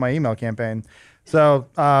and put up my email campaign. So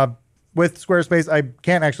with Squarespace, I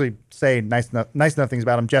can't actually say nice enough things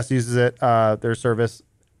about them. Jess uses it. Their service,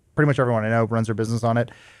 pretty much everyone I know runs their business on it.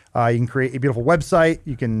 You can create a beautiful website.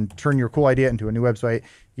 You can turn your cool idea into a new website.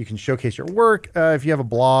 You can showcase your work. If you have a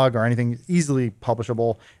blog or anything, easily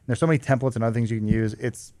publishable. And there's so many templates and other things you can use.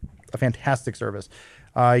 It's a fantastic service.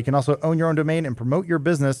 You can also own your own domain and promote your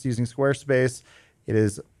business using Squarespace. It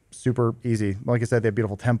is super easy. Like I said, they have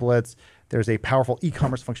beautiful templates. There's a powerful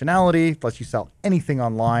e-commerce functionality, lets you sell anything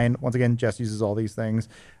online. Once again, Jess uses all these things.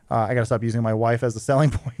 I got to stop using my wife as the selling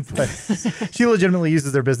point, but she legitimately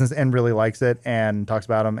uses their business and really likes it and talks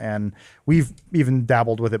about them. And we've even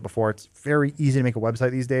dabbled with it before. It's very easy to make a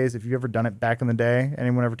website these days. If you've ever done it back in the day,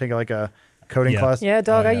 anyone ever take like a coding class? Yeah,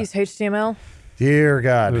 dog. Oh, I yeah. use HTML. Dear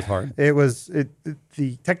God. It was hard.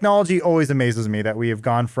 The technology always amazes me that we have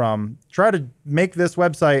gone from try to make this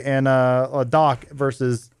website in a doc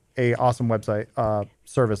versus a awesome website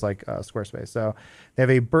service like Squarespace. So they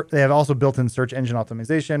have also built-in search engine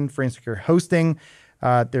optimization, free and secure hosting.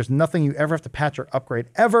 There's nothing you ever have to patch or upgrade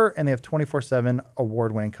ever, and they have 24/7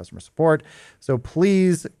 award-winning customer support. So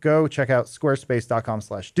please go check out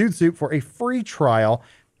squarespace.com/dudesoup for a free trial.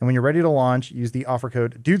 And when you're ready to launch, use the offer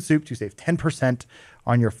code DUDESOUP to save 10%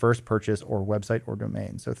 on your first purchase or website or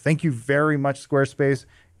domain. So thank you very much, Squarespace.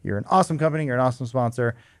 You're an awesome company. You're an awesome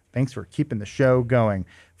sponsor. Thanks for keeping the show going.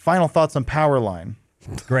 Final thoughts on Powerline.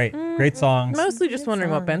 Great songs. Mostly just wondering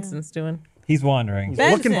what Benson's doing. He's wandering.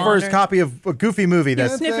 Ben- Looking for his copy of a Goofy movie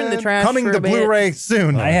that's Sniffing the trash. coming for to a bit. Blu-ray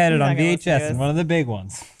soon. I had it He's on not gonna listen to VHS us. and one of the big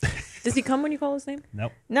ones. Does he come when you call his name?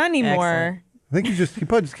 Nope. Not anymore. I think he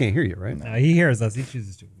probably just can't hear you, right? No, he hears us. He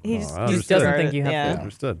chooses to. He just, I He understood. doesn't think you have yeah. to.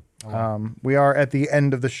 Understood. We are at the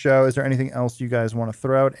end of the show. Is there anything else you guys want to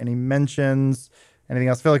throw out? Any mentions? Anything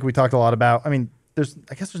else? I feel like we talked a lot about. I mean, I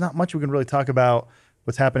guess there's not much we can really talk about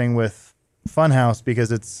what's happening with Funhouse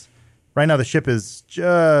because it's right now the ship is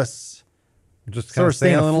just Just Sort kind of of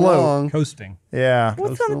staying sailing afloat. along. Coasting. yeah.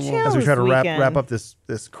 What's on the channel As we this try to weekend? wrap up this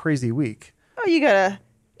crazy week. Oh, you gotta.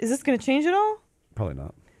 Is this gonna change at all? Probably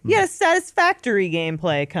not. You got a Satisfactory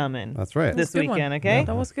gameplay coming That's right. this Good one. weekend, okay?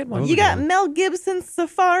 That was a good one. You got Mel Gibson's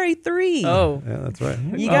Safari 3. Oh. Yeah, that's right.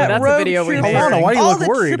 You Oh, got that's a Road video we Trooper. made. Alana, why do you all look the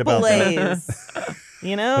worried about that? AAAs.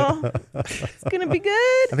 You know, it's gonna be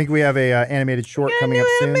good. I think we have a animated short Got a coming new up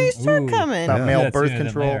soon. anime short Ooh. coming. About male Yeah, birth sooner than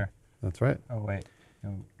control. later. That's right. Oh wait,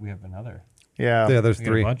 no, we have another. Yeah. Yeah, there's We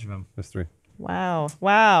got three. a bunch of them. There's three. Wow.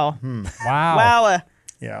 Wow. Wow.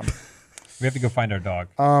 Yeah. We have to go find our dog.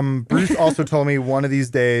 Bruce also told me one of these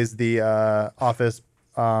days the Office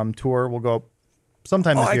tour will go up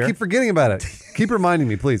sometime Oh, this I year. keep forgetting about it. Keep reminding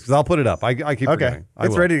me, please, because I'll put it up. I keep Okay. forgetting. I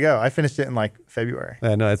It's will. ready to go. I finished it in like February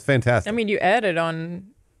Yeah, no, it's fantastic. I mean, you added on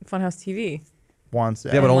Funhouse TV. once.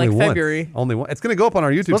 yeah, but in, only like, once. February. Only one. It's going to go up on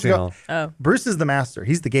our YouTube Supposed to go- channel. Oh. Bruce is the master.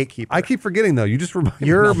 He's the gatekeeper. I keep forgetting though. You just remind me.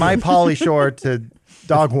 You're my Polly Shore to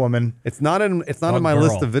Dog Woman. It's not in. It's not in Dog my girl.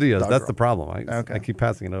 list of videos. Dog That's girl. the problem. Okay. I keep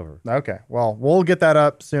passing it over. Okay. Well, we'll get that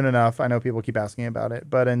up soon enough. I know people keep asking about it.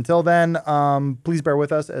 But until then, please bear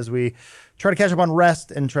with us as we try to catch up on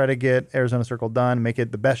rest and try to get Arizona Circle done, make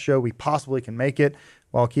it the best show we possibly can make it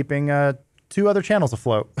while keeping 2 other channels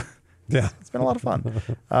afloat. Yeah. It's been a lot of fun.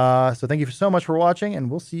 So thank you so much for watching, and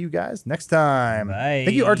we'll see you guys next time. Bye.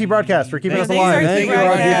 Thank you, RT Broadcast, for keeping us Thanks, alive. RT Thank you,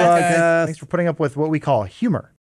 Broadcast. RT Broadcast. Thanks for putting up with what we call humor.